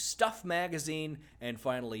on to Stuff magazine, and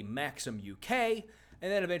finally Maxim UK, and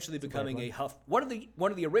then eventually becoming one of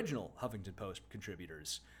the original Huffington Post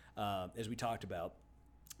contributors, as we talked about,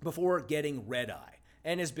 before getting Red Eye,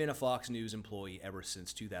 and has been a Fox News employee ever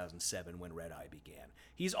since 2007 when Red Eye began.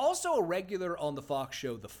 He's also a regular on the Fox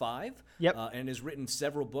show The Five, and has written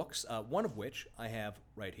several books, one of which I have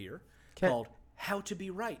right here, called How to Be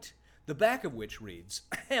Right, the back of which reads,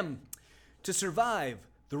 to survive,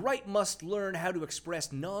 the right must learn how to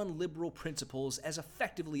express non-liberal principles as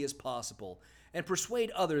effectively as possible and persuade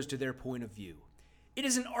others to their point of view. It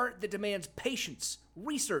is an art that demands patience,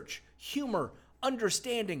 research, humor,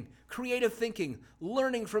 understanding, creative thinking,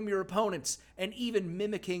 learning from your opponents, and even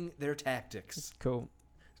mimicking their tactics. Cool.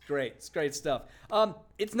 It's great. It's great stuff.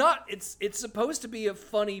 It's supposed to be a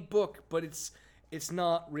funny book, but it's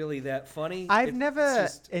not really that funny. I've never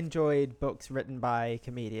enjoyed books written by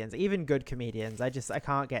comedians, even good comedians. I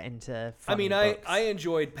can't get into funny books. I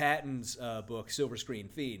enjoyed Patton's book, Silver Screen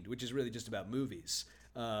Fiend, which is really just about movies.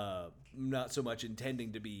 Not so much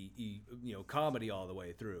intending to be, comedy all the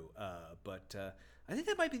way through. But I think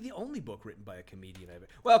that might be the only book written by a comedian.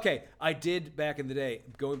 Well, okay, I did back in the day,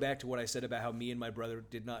 going back to what I said about how me and my brother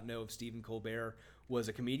did not know if Stephen Colbert was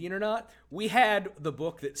a comedian or not. We had the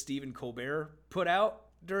book that Stephen Colbert put out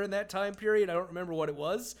during that time period. I don't remember what it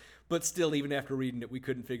was, but still, even after reading it, we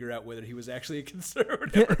couldn't figure out whether he was actually a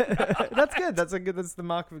conservative or not. That's good. That's the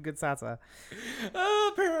mark of a good satire.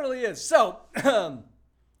 Apparently is. So,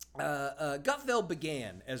 Gutfeld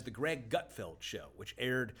began as the Greg Gutfeld Show, which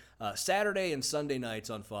aired Saturday and Sunday nights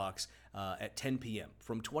on Fox at 10 p.m.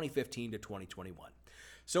 from 2015 to 2021.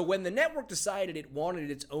 So when the network decided it wanted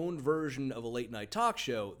its own version of a late-night talk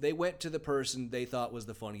show, they went to the person they thought was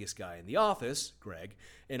the funniest guy in the office, Greg,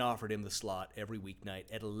 and offered him the slot every weeknight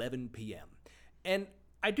at 11 p.m. And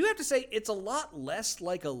I do have to say, it's a lot less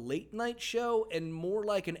like a late-night show and more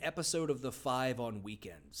like an episode of The Five on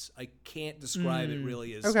weekends. I can't describe it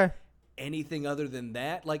really as anything other than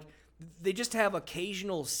that. Like, they just have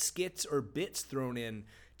occasional skits or bits thrown in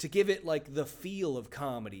to give it like the feel of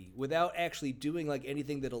comedy without actually doing like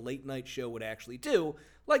anything that a late night show would actually do,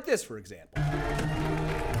 like this, for example.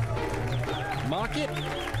 Mock it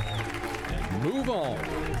and move on.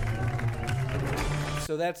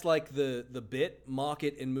 So that's like the bit, mock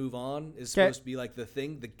it and move on, is supposed to be like the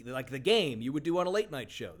thing, like the game you would do on a late night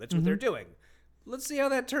show. That's what they're doing. Let's see how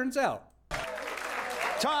that turns out.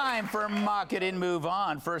 Time for Mock It and Move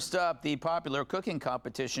On. First up, the popular cooking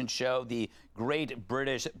competition show, the Great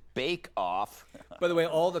British Bake Off. By the way,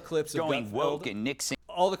 all the clips of going Gutfeld, woke and nixing.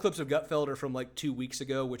 All the clips of Gutfeld are from like 2 weeks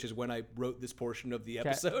ago, which is when I wrote this portion of the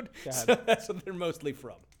episode. So that's what they're mostly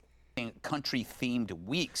from. Country-themed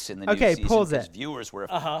weeks in the new season. Pause it. Viewers were.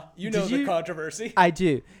 You know the controversy. I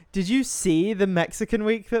do. Did you see the Mexican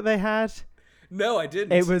week that they had? No, I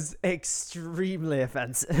didn't. It was extremely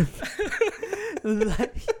offensive.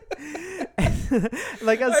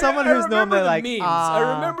 like as someone who's normally like memes.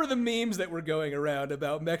 I remember the memes that were going around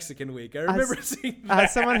about Mexican week. I remember seeing that.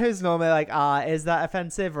 As someone who's normally like is that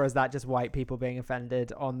offensive or is that just white people being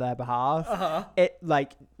offended on their behalf? It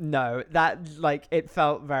like no, that like it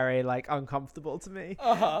felt very like uncomfortable to me.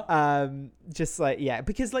 Just like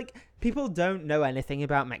because like people don't know anything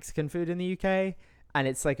about Mexican food in the UK. And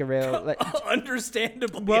it's like a real like,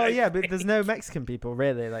 understandable. Well, yeah, but there's no Mexican people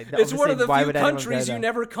really. Like it's one of the few countries you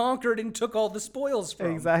never conquered and took all the spoils from.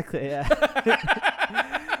 Exactly. Yeah.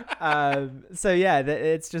 So yeah,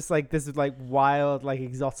 it's just like this like wild, like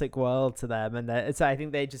exotic world to them, and I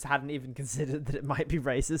think they just hadn't even considered that it might be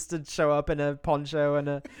racist to show up in a poncho and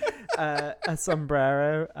a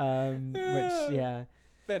sombrero. Which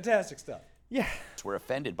fantastic stuff. Yeah, we're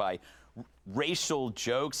offended by racial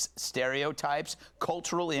jokes, stereotypes,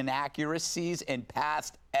 cultural inaccuracies in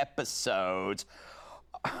past episodes.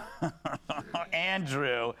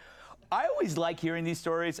 Andrew, I always like hearing these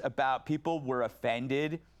stories about people were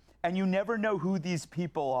offended, and you never know who these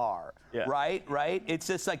people are, right? It's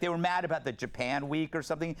just like they were mad about the Japan week or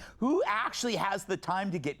something. Who actually has the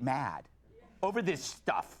time to get mad over this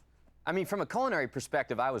stuff? I mean, from a culinary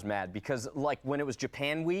perspective, I was mad because, like, when it was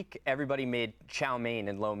Japan week, everybody made chow mein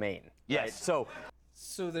and lo mein. Yes. Right?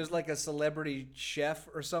 So there's like a celebrity chef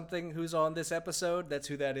or something who's on this episode. That's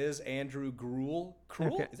who that is. Andrew Gruel.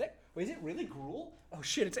 Gruel? Okay. Is it really Gruel? Oh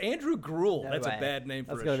shit! It's Andrew Gruel. That's a bad name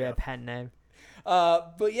for a chef. That's gonna be a pen name.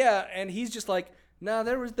 But yeah, and he's just like, no,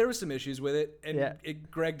 there was some issues with it, and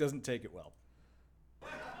Greg doesn't take it well.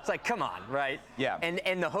 It's like, come on, right? Yeah.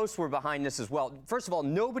 And the hosts were behind this as well. First of all,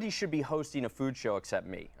 nobody should be hosting a food show except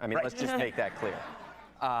me. I mean, let's just make that clear.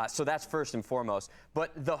 So that's first and foremost.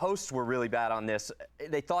 But the hosts were really bad on this.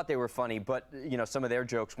 They thought they were funny, but some of their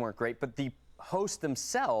jokes weren't great. But the hosts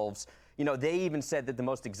themselves, they even said that the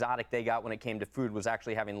most exotic they got when it came to food was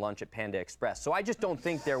actually having lunch at Panda Express. So I just don't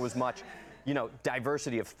think there was much,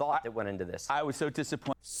 diversity of thought that went into this. I was so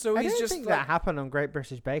disappointed. So I he's don't just think like, that happened on Great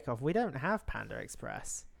British Bake Off. We don't have Panda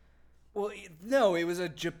Express. Well, no, it was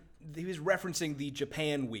he was referencing the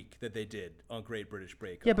Japan week that they did on Great British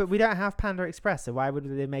Bake Off. Yeah, but we don't have Panda Express, so why would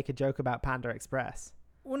they make a joke about Panda Express?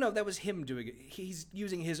 Well, no, that was him doing it. He's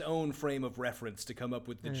using his own frame of reference to come up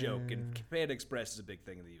with the joke, and Panda Express is a big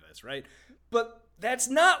thing in the U.S., right? But that's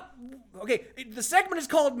not... Okay, the segment is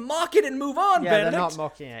called Mock It and Move On, Benedict. They're not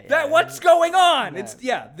mocking it. What's going on?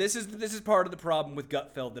 No. This is part of the problem with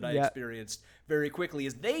Gutfeld that I experienced very quickly,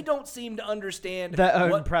 is they don't seem to understand... Their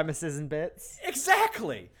own premises and bits.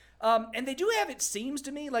 Exactly. And they do have, it seems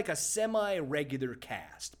to me, like a semi-regular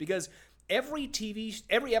cast, because... Every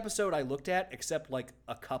episode I looked at, except like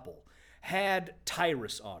a couple, had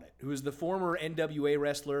Tyrus on it, who is the former NWA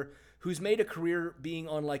wrestler who's made a career being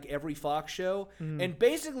on like every Fox show, and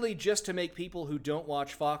basically just to make people who don't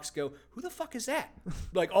watch Fox go, who the fuck is that?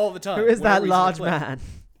 Like all the time. Who is that large man?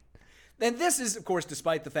 And this is, of course,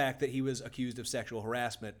 despite the fact that he was accused of sexual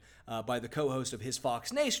harassment by the co-host of his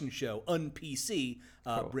Fox Nation show, Un-PC,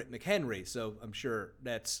 Britt McHenry. So I'm sure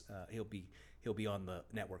that's he'll be on the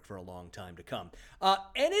network for a long time to come. And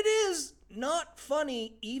it is not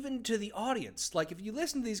funny even to the audience. Like, if you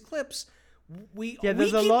listen to these clips,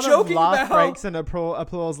 there's a lot of laugh breaks and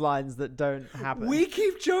applause lines that don't happen. We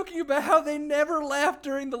keep joking about how they never laugh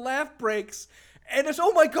during the laugh breaks. And it's,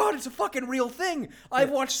 oh my God, it's a fucking real thing.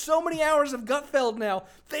 I've watched so many hours of Gutfeld now.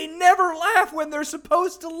 They never laugh when they're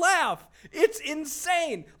supposed to laugh. It's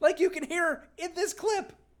insane. Like you can hear in this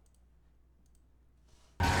clip.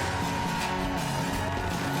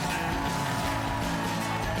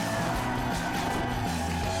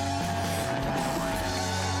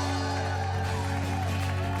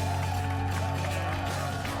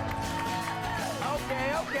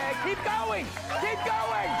 Okay, keep going! Keep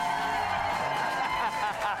going!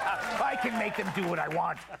 I can make them do what I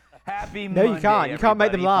want. Happy Monday, No, you can't. You can't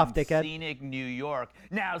make them laugh, from dickhead. Scenic New York.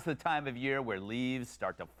 Now's the time of year where leaves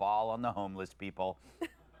start to fall on the homeless people.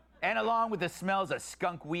 And along with the smells of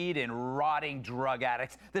skunk weed and rotting drug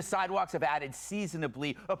addicts, the sidewalks have added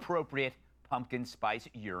seasonably appropriate pumpkin spice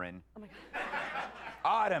urine. Oh my God.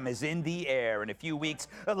 Autumn is in the air. In a few weeks,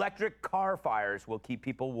 electric car fires will keep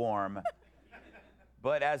people warm.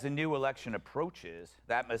 But as a new election approaches,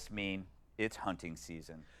 that must mean it's hunting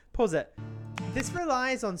season. Pause it. This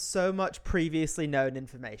relies on so much previously known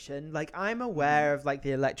information. Like, I'm aware of like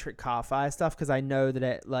the electric car fire stuff because I know that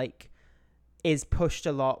it like is pushed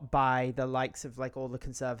a lot by the likes of like all the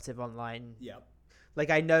conservative online. Yeah. Like,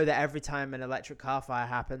 I know that every time an electric car fire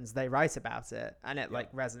happens, they write about it and it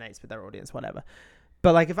like resonates with their audience, whatever.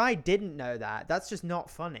 But like, if I didn't know that, that's just not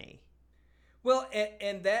funny. Well,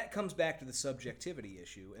 and that comes back to the subjectivity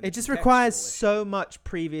issue. And it just requires so much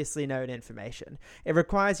previously known information. It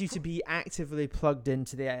requires you to be actively plugged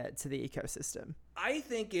into the ecosystem. I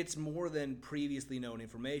think it's more than previously known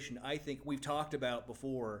information. I think we've talked about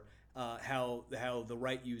before how the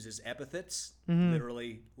right uses epithets,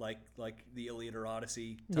 literally like the Iliad or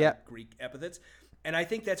Odyssey type Greek epithets. And I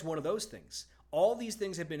think that's one of those things. All these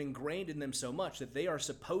things have been ingrained in them so much that they are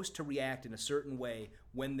supposed to react in a certain way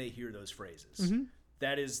when they hear those phrases.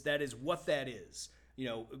 That is what that is. You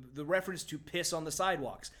know, the reference to piss on the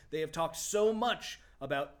sidewalks. They have talked so much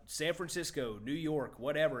about San Francisco, New York,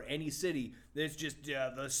 whatever, any city. It's just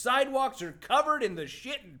the sidewalks are covered in the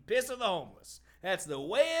shit and piss of the homeless. That's the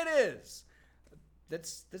way it is.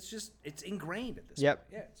 That's just, it's ingrained at this point.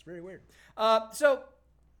 Yeah, it's very weird.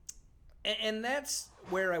 And that's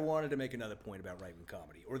where I wanted to make another point about right-wing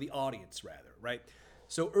comedy, or the audience, rather, right?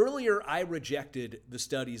 So earlier, I rejected the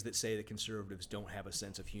studies that say that conservatives don't have a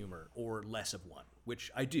sense of humor, or less of one,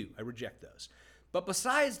 which I do. I reject those. But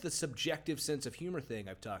besides the subjective sense of humor thing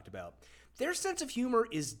I've talked about, their sense of humor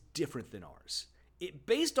is different than ours.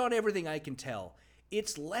 Based on everything I can tell,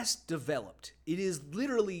 it's less developed. It is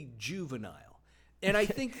literally juvenile. And I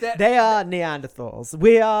think that... They are Neanderthals.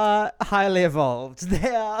 We are highly evolved.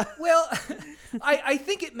 They are... Well, I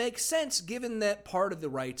think it makes sense given that part of the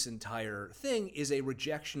right's entire thing is a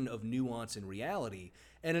rejection of nuance and reality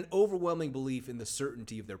and an overwhelming belief in the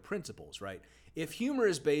certainty of their principles, right? If humor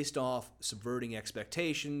is based off subverting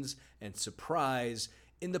expectations and surprise,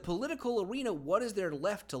 in the political arena, what is there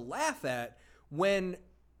left to laugh at when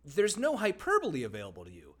there's no hyperbole available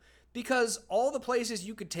to you? Because all the places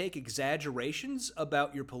you could take exaggerations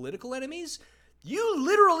about your political enemies, you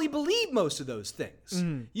literally believe most of those things.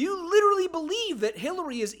 You literally believe that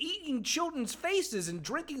Hillary is eating children's faces and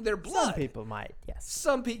drinking their blood. Some people might, yes.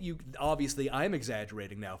 Some people, obviously, I'm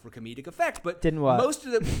exaggerating now for comedic effect, but didn't work. Most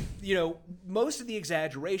of the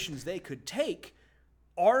exaggerations they could take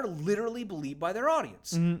are literally believed by their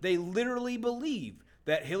audience. They literally believe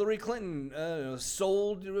that Hillary Clinton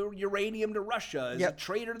sold uranium to Russia, is a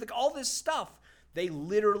traitor to all this stuff. They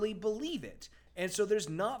literally believe it. And so there's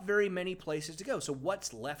not very many places to go. So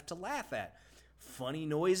what's left to laugh at? Funny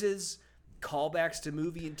noises, callbacks to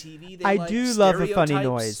movie and TV. I do love a funny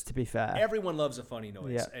noise, to be fair. Everyone loves a funny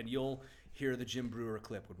noise, and you'll hear the Jim Brewer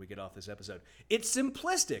clip when we get off this episode. It's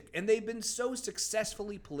simplistic, and they've been so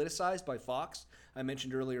successfully politicized by Fox. I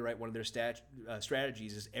mentioned earlier, right, one of their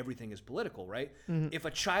strategies is everything is political, right? Mm-hmm. If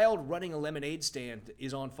a child running a lemonade stand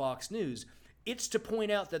is on Fox News, it's to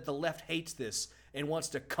point out that the left hates this and wants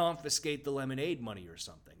to confiscate the lemonade money or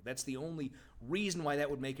something. That's the only reason why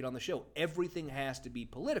that would make it on the show. Everything has to be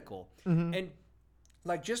political. Mm-hmm. And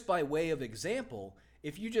like just by way of example,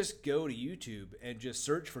 if you just go to YouTube and just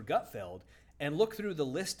search for Gutfeld and look through the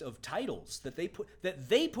list of titles that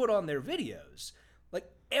they put on their videos,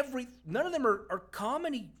 like none of them are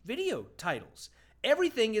comedy video titles.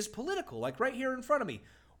 Everything is political. Like right here in front of me,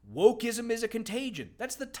 "Wokeism is a Contagion."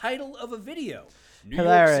 That's the title of a video.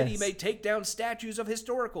 Hilarious. York City may take down statues of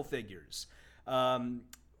historical figures. Who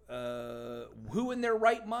in their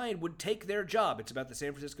right mind would take their job? It's about the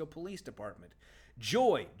San Francisco Police Department.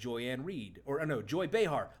 Joy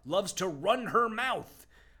Behar, loves to run her mouth.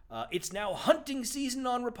 It's now hunting season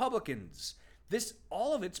on Republicans.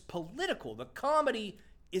 All of it's political. The comedy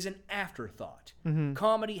is an afterthought. Mm-hmm.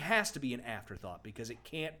 Comedy has to be an afterthought because it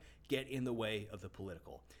can't get in the way of the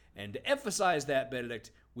political. And to emphasize that,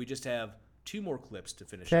 Benedict, we just have 2 more clips to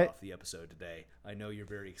finish off the episode today. I know you're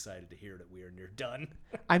very excited to hear that we are near done.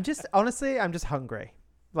 I'm just hungry.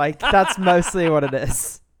 Like, that's mostly what it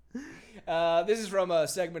is. This is from a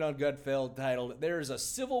segment on Gutfeld titled, "There's a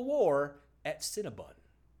Civil War at Cinnabon."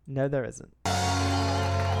 No, there isn't.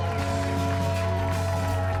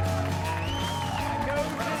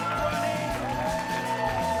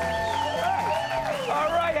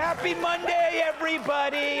 Happy Monday,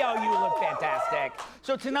 everybody. Oh, you look fantastic.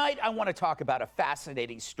 So tonight, I want to talk about a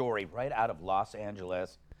fascinating story right out of Los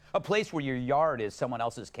Angeles. A place where your yard is someone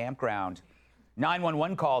else's campground.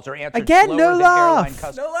 911 calls are answered again, slower no than laughs.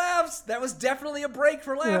 airline No laughs. That was definitely a break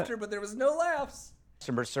for laughter, but there was no laughs.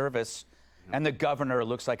 Customer service, and the governor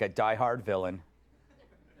looks like a diehard villain.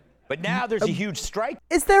 But now there's a huge strike.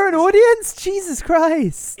 Is there an audience? Jesus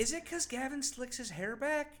Christ. Is it because Gavin slicks his hair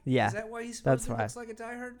back? Yeah. Is that why he looks like a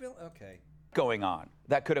diehard villain? Okay. Going on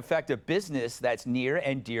that could affect a business that's near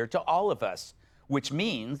and dear to all of us, which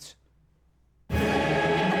means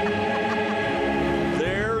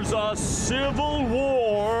there's a civil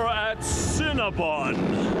war at Cinnabon,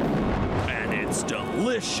 and it's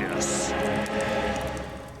delicious.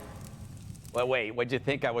 Well, wait, what'd you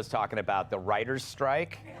think I was talking about? The writer's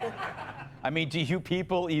strike? I mean, do you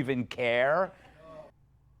people even care?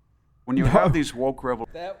 When you have these woke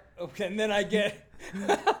and then I get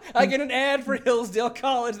an ad for Hillsdale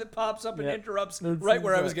College that pops up and interrupts right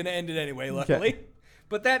where I was going to end it anyway, luckily. Okay.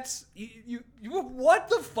 But that's you. What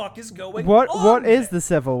the fuck is going on? What is the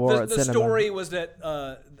Civil War at Cinnabon? The story was that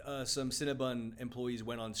some Cinnabon employees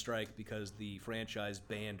went on strike because the franchise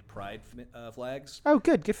banned pride flags. Oh,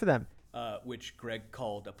 good for them. Which Greg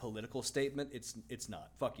called a political statement. It's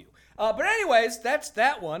not. Fuck you. But anyways, that's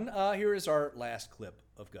that one. Here is our last clip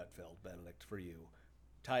of Gutfeld, Benedict, for you,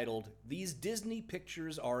 titled, "These Disney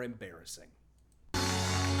Pictures Are Embarrassing." I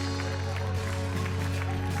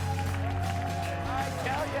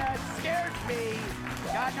tell ya, it scares me.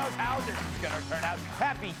 God knows how this is going to turn out.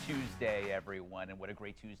 Happy Tuesday, everyone, and what a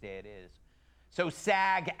great Tuesday it is. So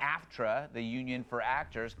SAG-AFTRA, the union for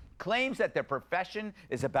actors, claims that their profession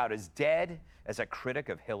is about as dead as a critic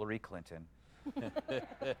of Hillary Clinton.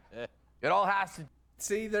 It all has to...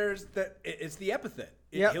 See, it's the epithet.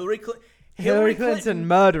 Yep. Hillary Clinton,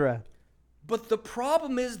 murderer. But the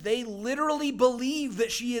problem is they literally believe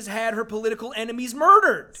that she has had her political enemies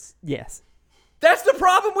murdered. Yes. That's the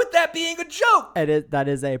problem with that being a joke. That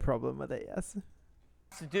is a problem with it, yes.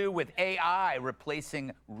 To do with AI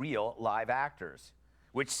replacing real live actors,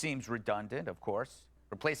 which seems redundant, of course.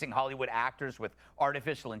 Replacing Hollywood actors with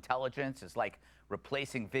artificial intelligence is like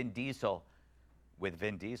replacing Vin Diesel with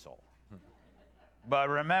Vin Diesel. But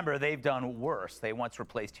remember, they've done worse. They once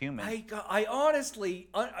replaced humans. I honestly,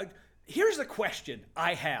 here's a question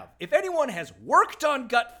I have. If anyone has worked on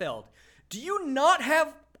Gutfeld, do you not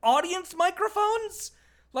have audience microphones?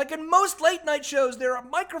 Like in most late night shows, there are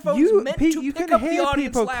microphones meant to pick up the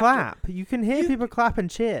audience laughter. Clap. You can hear people clap and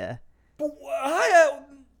cheer. But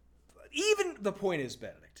even the point is,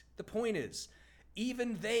 Benedict. The point is,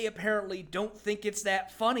 even they apparently don't think it's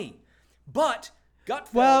that funny. But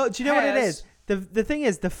Gutfeld. Well, do you know what it is? The thing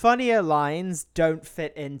is, the funnier lines don't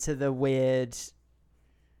fit into the weird,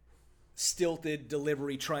 stilted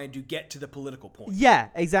delivery trying to get to the political point. Yeah,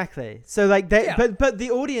 exactly. So like but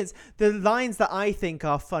the audience, the lines that I think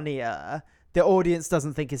are funnier, the audience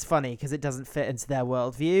doesn't think is funny because it doesn't fit into their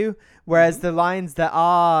worldview. Whereas the lines that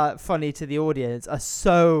are funny to the audience are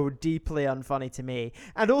so deeply unfunny to me.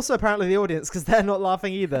 And also apparently the audience, because they're not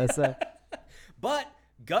laughing either. So, But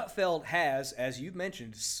Gutfeld has, as you've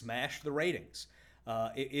mentioned, smashed the ratings.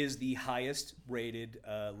 It is the highest rated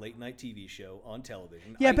late night TV show on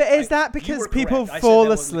television. Yeah, but is that because people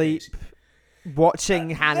fall asleep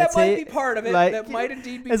watching Hannity? That might be part of it. That might indeed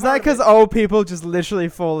be part of it. Is that because old people just literally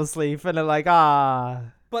fall asleep and are like,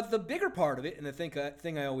 But the bigger part of it, and the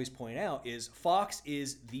thing I always point out, is Fox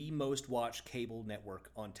is the most watched cable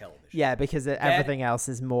network on television. Yeah, because everything else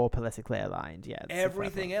is more politically aligned. Yeah,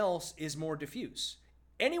 everything else is more diffuse.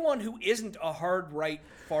 Anyone who isn't a hard right,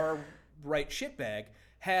 far right shitbag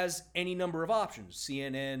has any number of options.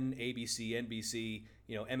 CNN, ABC, NBC,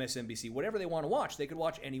 MSNBC, whatever they want to watch, they could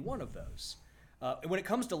watch any one of those. When it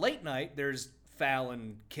comes to late night, there's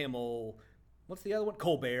Fallon, Kimmel, what's the other one?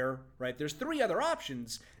 Colbert, right? There's 3 other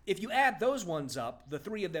options. If you add those ones up, the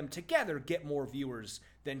 3 of them together get more viewers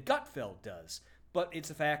than Gutfeld does. But it's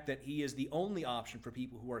the fact that he is the only option for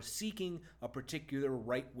people who are seeking a particular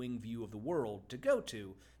right-wing view of the world to go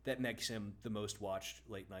to that makes him the most watched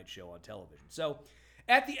late-night show on television. So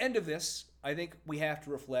at the end of this, I think we have to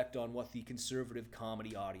reflect on what the conservative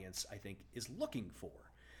comedy audience, I think, is looking for,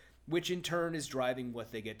 which in turn is driving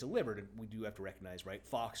what they get delivered. And we do have to recognize, right,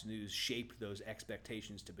 Fox News shaped those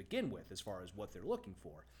expectations to begin with as far as what they're looking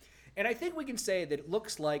for. And I think we can say that it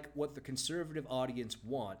looks like what the conservative audience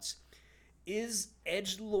wants is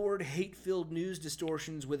edgelord, hate-filled news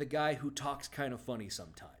distortions with a guy who talks kind of funny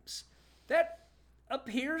sometimes. That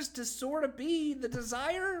appears to sort of be the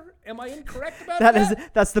desire. Am I incorrect about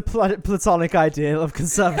that? That's the platonic ideal of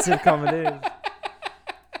conservative comedy.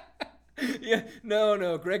 Yeah,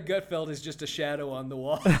 no. Greg Gutfeld is just a shadow on the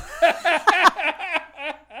wall. Well,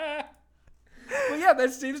 yeah,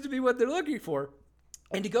 that seems to be what they're looking for.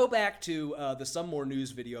 And to go back to the Some More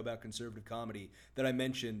News video about conservative comedy that I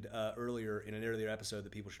mentioned earlier in an earlier episode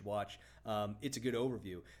that people should watch, it's a good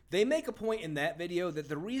overview. They make a point in that video that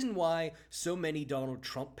the reason why so many Donald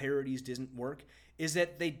Trump parodies didn't work is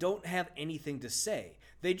that they don't have anything to say.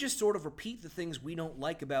 They just sort of repeat the things we don't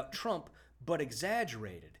like about Trump, but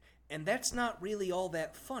exaggerated. And that's not really all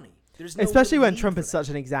that funny. There's no especially when Trump is such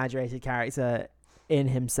an exaggerated character in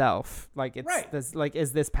himself. Like, it's right.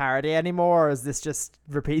 Is this parody anymore, or is this just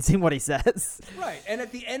repeating what he says? Right. And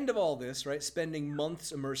at the end of all this, right, spending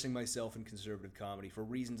months immersing myself in conservative comedy for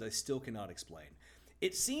reasons I still cannot explain,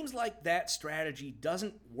 it seems like that strategy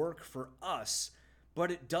doesn't work for us, but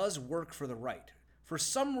it does work for the right. For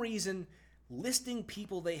some reason, listing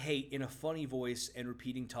people they hate in a funny voice and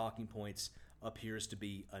repeating talking points appears to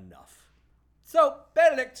be enough. So,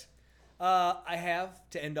 Benedict, I have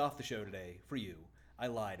to end off the show today for you. I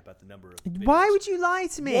lied about the number of videos. Why would you lie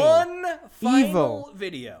to me? One final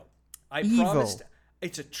video. I promised.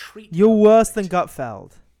 It's a treat. You're worse than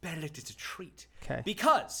Gutfeld. Benedict, it's a treat. Okay.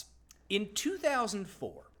 Because in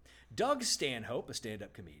 2004, Doug Stanhope, a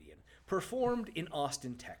stand-up comedian, performed in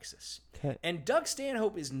Austin, Texas. Okay. And Doug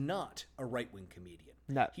Stanhope is not a right-wing comedian.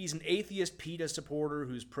 No. He's an atheist PETA supporter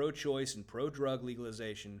who's pro-choice and pro-drug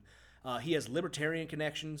legalization. He has libertarian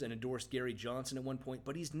connections and endorsed Gary Johnson at one point,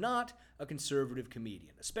 but he's not a conservative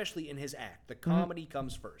comedian, especially in his act. The comedy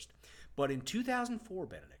comes first. But in 2004,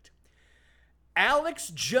 Benedict, Alex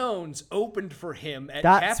Jones opened for him at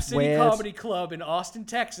Cap City Comedy Club in Austin,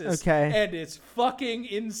 Texas. Okay. And it's fucking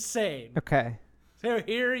insane. Okay. So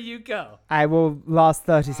here you go. I will last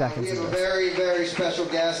 30 seconds. We have a very, very special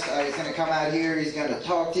guest. He's going to come out here. He's going to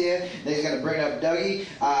talk to you. Then he's going to bring up Dougie.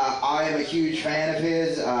 I am a huge fan of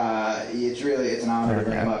his. It's an honor to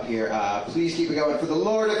bring him up here. Please keep it going for the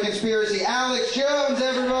Lord of Conspiracy, Alex Jones,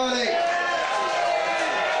 everybody.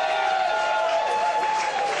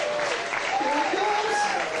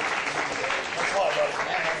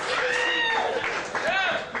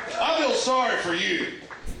 I feel sorry for you.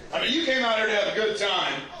 I mean, you came out here to have a good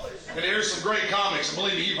time, and here's some great comics, and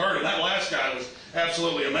believe me, you've heard him. That last guy was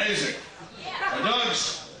absolutely amazing. And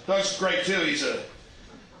Doug's great, too. He's a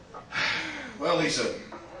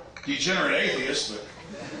degenerate atheist,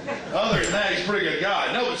 but other than that, he's a pretty good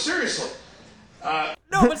guy. No, but seriously. But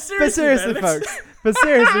seriously, folks.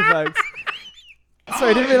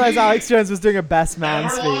 Sorry, I didn't realize Alex Jones was doing a best man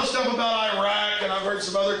speech. I've heard a lot of speech. stuff about Iraq, and I've heard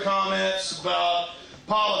some other comments about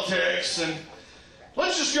politics, and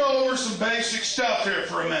let's just go over some basic stuff here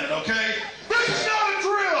for a minute, okay? This is not a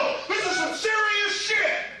drill! This is some serious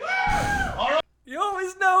shit! All right? You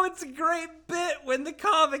always know it's a great bit when the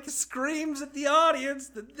comic screams at the audience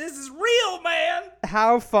that this is real, man!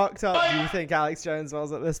 How fucked up do you think Alex Jones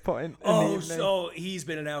was at this point? So he's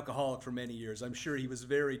been an alcoholic for many years. I'm sure he was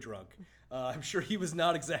very drunk. I'm sure he was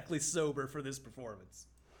not exactly sober for this performance.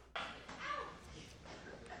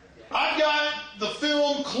 I've got the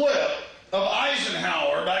film clip of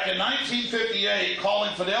Eisenhower back in 1958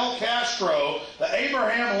 calling Fidel Castro the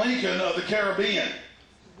Abraham Lincoln of the Caribbean.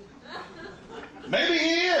 Maybe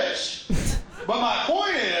he is. But my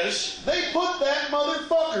point is, they put that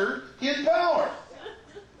motherfucker in power.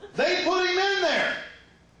 They put him in there.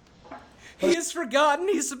 He has forgotten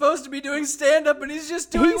he's supposed to be doing stand-up, and he's just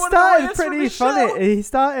doing He one started of the pretty funny. He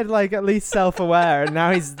started like at least self-aware, and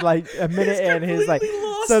now he's like a minute in. He's like,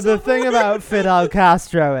 so the thing about Fidel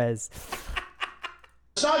Castro is,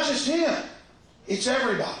 It's not just him. It's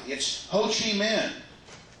everybody. It's Ho Chi Minh.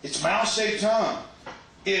 It's Mao Zedong.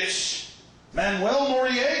 It's Manuel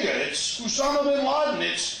Noriega. It's Osama bin Laden.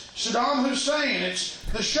 It's Saddam Hussein. It's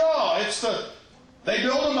the Shah. It's the... They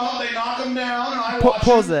build them up, they knock them down, and I watch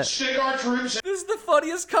pause them it. stick our troops in. This is the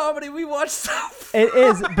funniest comedy we watched so far. it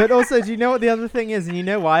is. But also, do you know what the other thing is? And you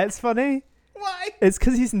know why it's funny? Why? It's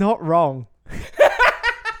because he's not wrong.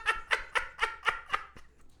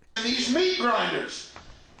 These meat grinders.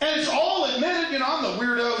 And it's all admitted, you know, I'm the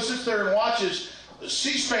weirdo who sits there and watches the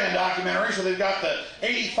C-SPAN documentaries where they've got the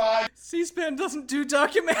 85... C-SPAN doesn't do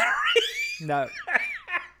documentary. No.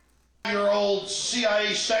 Year-old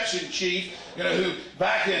CIA section chief, you know, who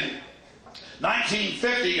back in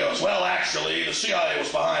 1950 goes, well, actually, the CIA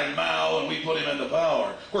was behind Mao and we put him into power.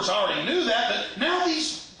 Of course, I already knew that, but now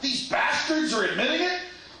these bastards are admitting it.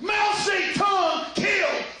 Mao Zedong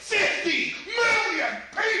killed 50 million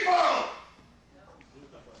people!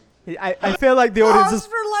 I feel like the audience is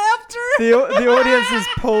for laughter. the audience is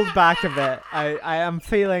pulled back a bit. I am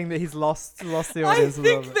feeling that he's lost the audience a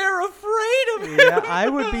little think bit. they're afraid of him. Yeah, I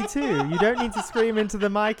would be too. You don't need to scream into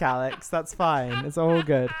the mic, Alex. That's fine. It's all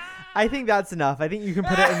good. I think that's enough. I think you can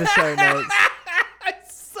put it in the show notes.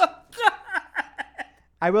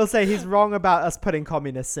 I will say he's wrong about us putting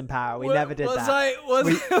communists in power. We never did that.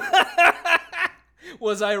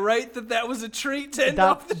 Was I right that was a treat to end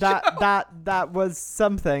off the show? That was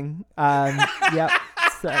something. Yep.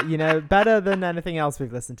 So, you know, better than anything else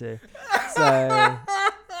we've listened to. So I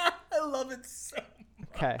love it so much.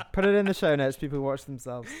 Okay, put it in the show notes. People watch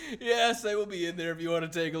themselves. Yes, they will be in there if you want to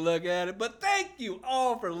take a look at it. But thank you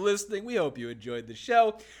all for listening. We hope you enjoyed the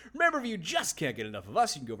show. Remember, if you just can't get enough of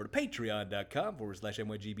us, you can go over to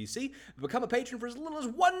patreon.com/NYGBC and become a patron for as little as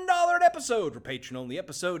 $1 an episode for patron-only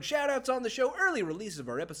episodes, shout-outs on the show, early releases of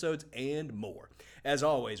our episodes, and more. As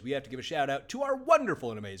always, we have to give a shout-out to our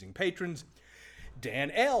wonderful and amazing patrons: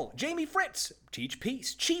 Dan L., Jamie Fritz, Teach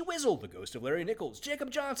Peace, Chi Wizzle, The Ghost of Larry Nichols,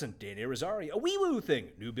 Jacob Johnson, Dan Irizarry, A Wee Woo Thing,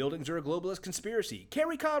 New Buildings Are a Globalist Conspiracy,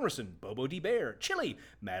 Carrie Connerson, Bobo D. Bear, Chili,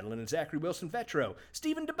 Madeline and Zachary Wilson Vetro,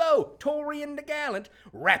 Stephen DeBow, Torian the Gallant,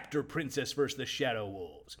 Raptor Princess vs. the Shadow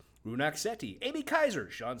Wolves, Runak Seti, Amy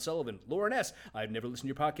Kaiser, Sean Sullivan, Lauren S. I've never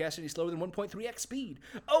listened to your podcast any slower than 1.3x speed.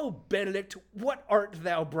 Oh, Benedict, what art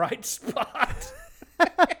thou, bright spot?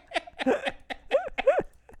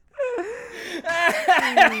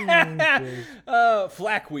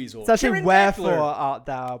 Flack Weasel. It's actually Kieran wherefore Dackler. art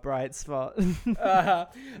thou, bright spot.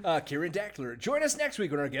 Kieran Dackler. Join us next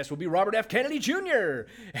week when our guest will be Robert F. Kennedy Jr.,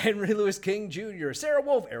 Henry Louis King Jr., Sarah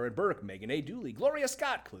Wolf, Aaron Burke, Megan A. Dooley, Gloria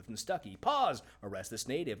Scott, Clifton Stuckey, Pause, Arrest This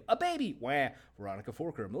Native, A Baby, Wah, Veronica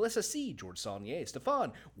Forker, Melissa C., George Saulnier,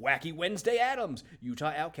 Stefan, Wacky Wednesday Adams,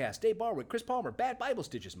 Utah Outcast, Dave Barwick, Chris Palmer, Bad Bible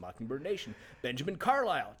Stitches, Mockingbird Nation, Benjamin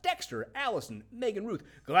Carlisle, Dexter, Allison, Megan Ruth,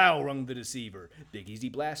 Glaurung the Deceiver, Big Easy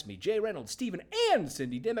Blasphemy, Jay Reynolds, Stephen and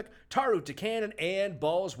Cindy Dimmock, Taru Takanen, and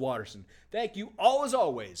Balls Watterson. Thank you all as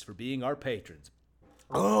always for being our patrons.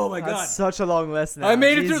 Oh my God. That's such a long list now. I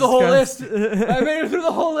made it through the whole Christ. list. I made it through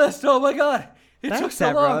the whole list. Oh my God. It took Thanks, so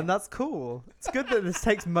everyone. long. That's cool. It's good that this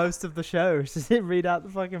takes most of the show to read out the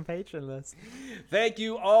fucking patron list. Thank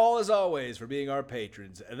you all as always for being our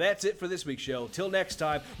patrons. That's it for this week's show. Till next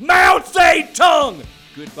time, Mao Zedong!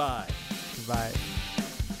 Goodbye. Goodbye.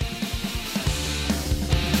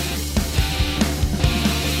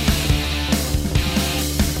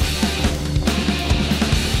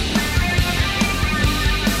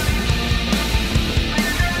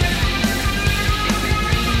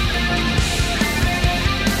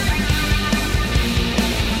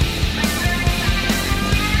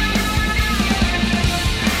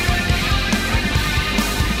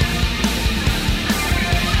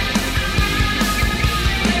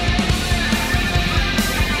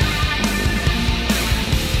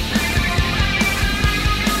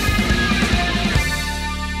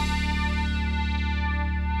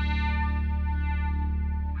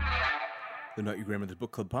 The Not Your Grandmother's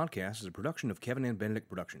Book Club podcast is a production of Kevin and Benedict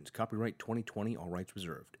Productions. Copyright 2020, all rights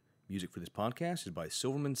reserved. Music for this podcast is by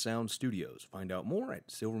Silverman Sound Studios. Find out more at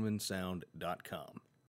silvermansound.com.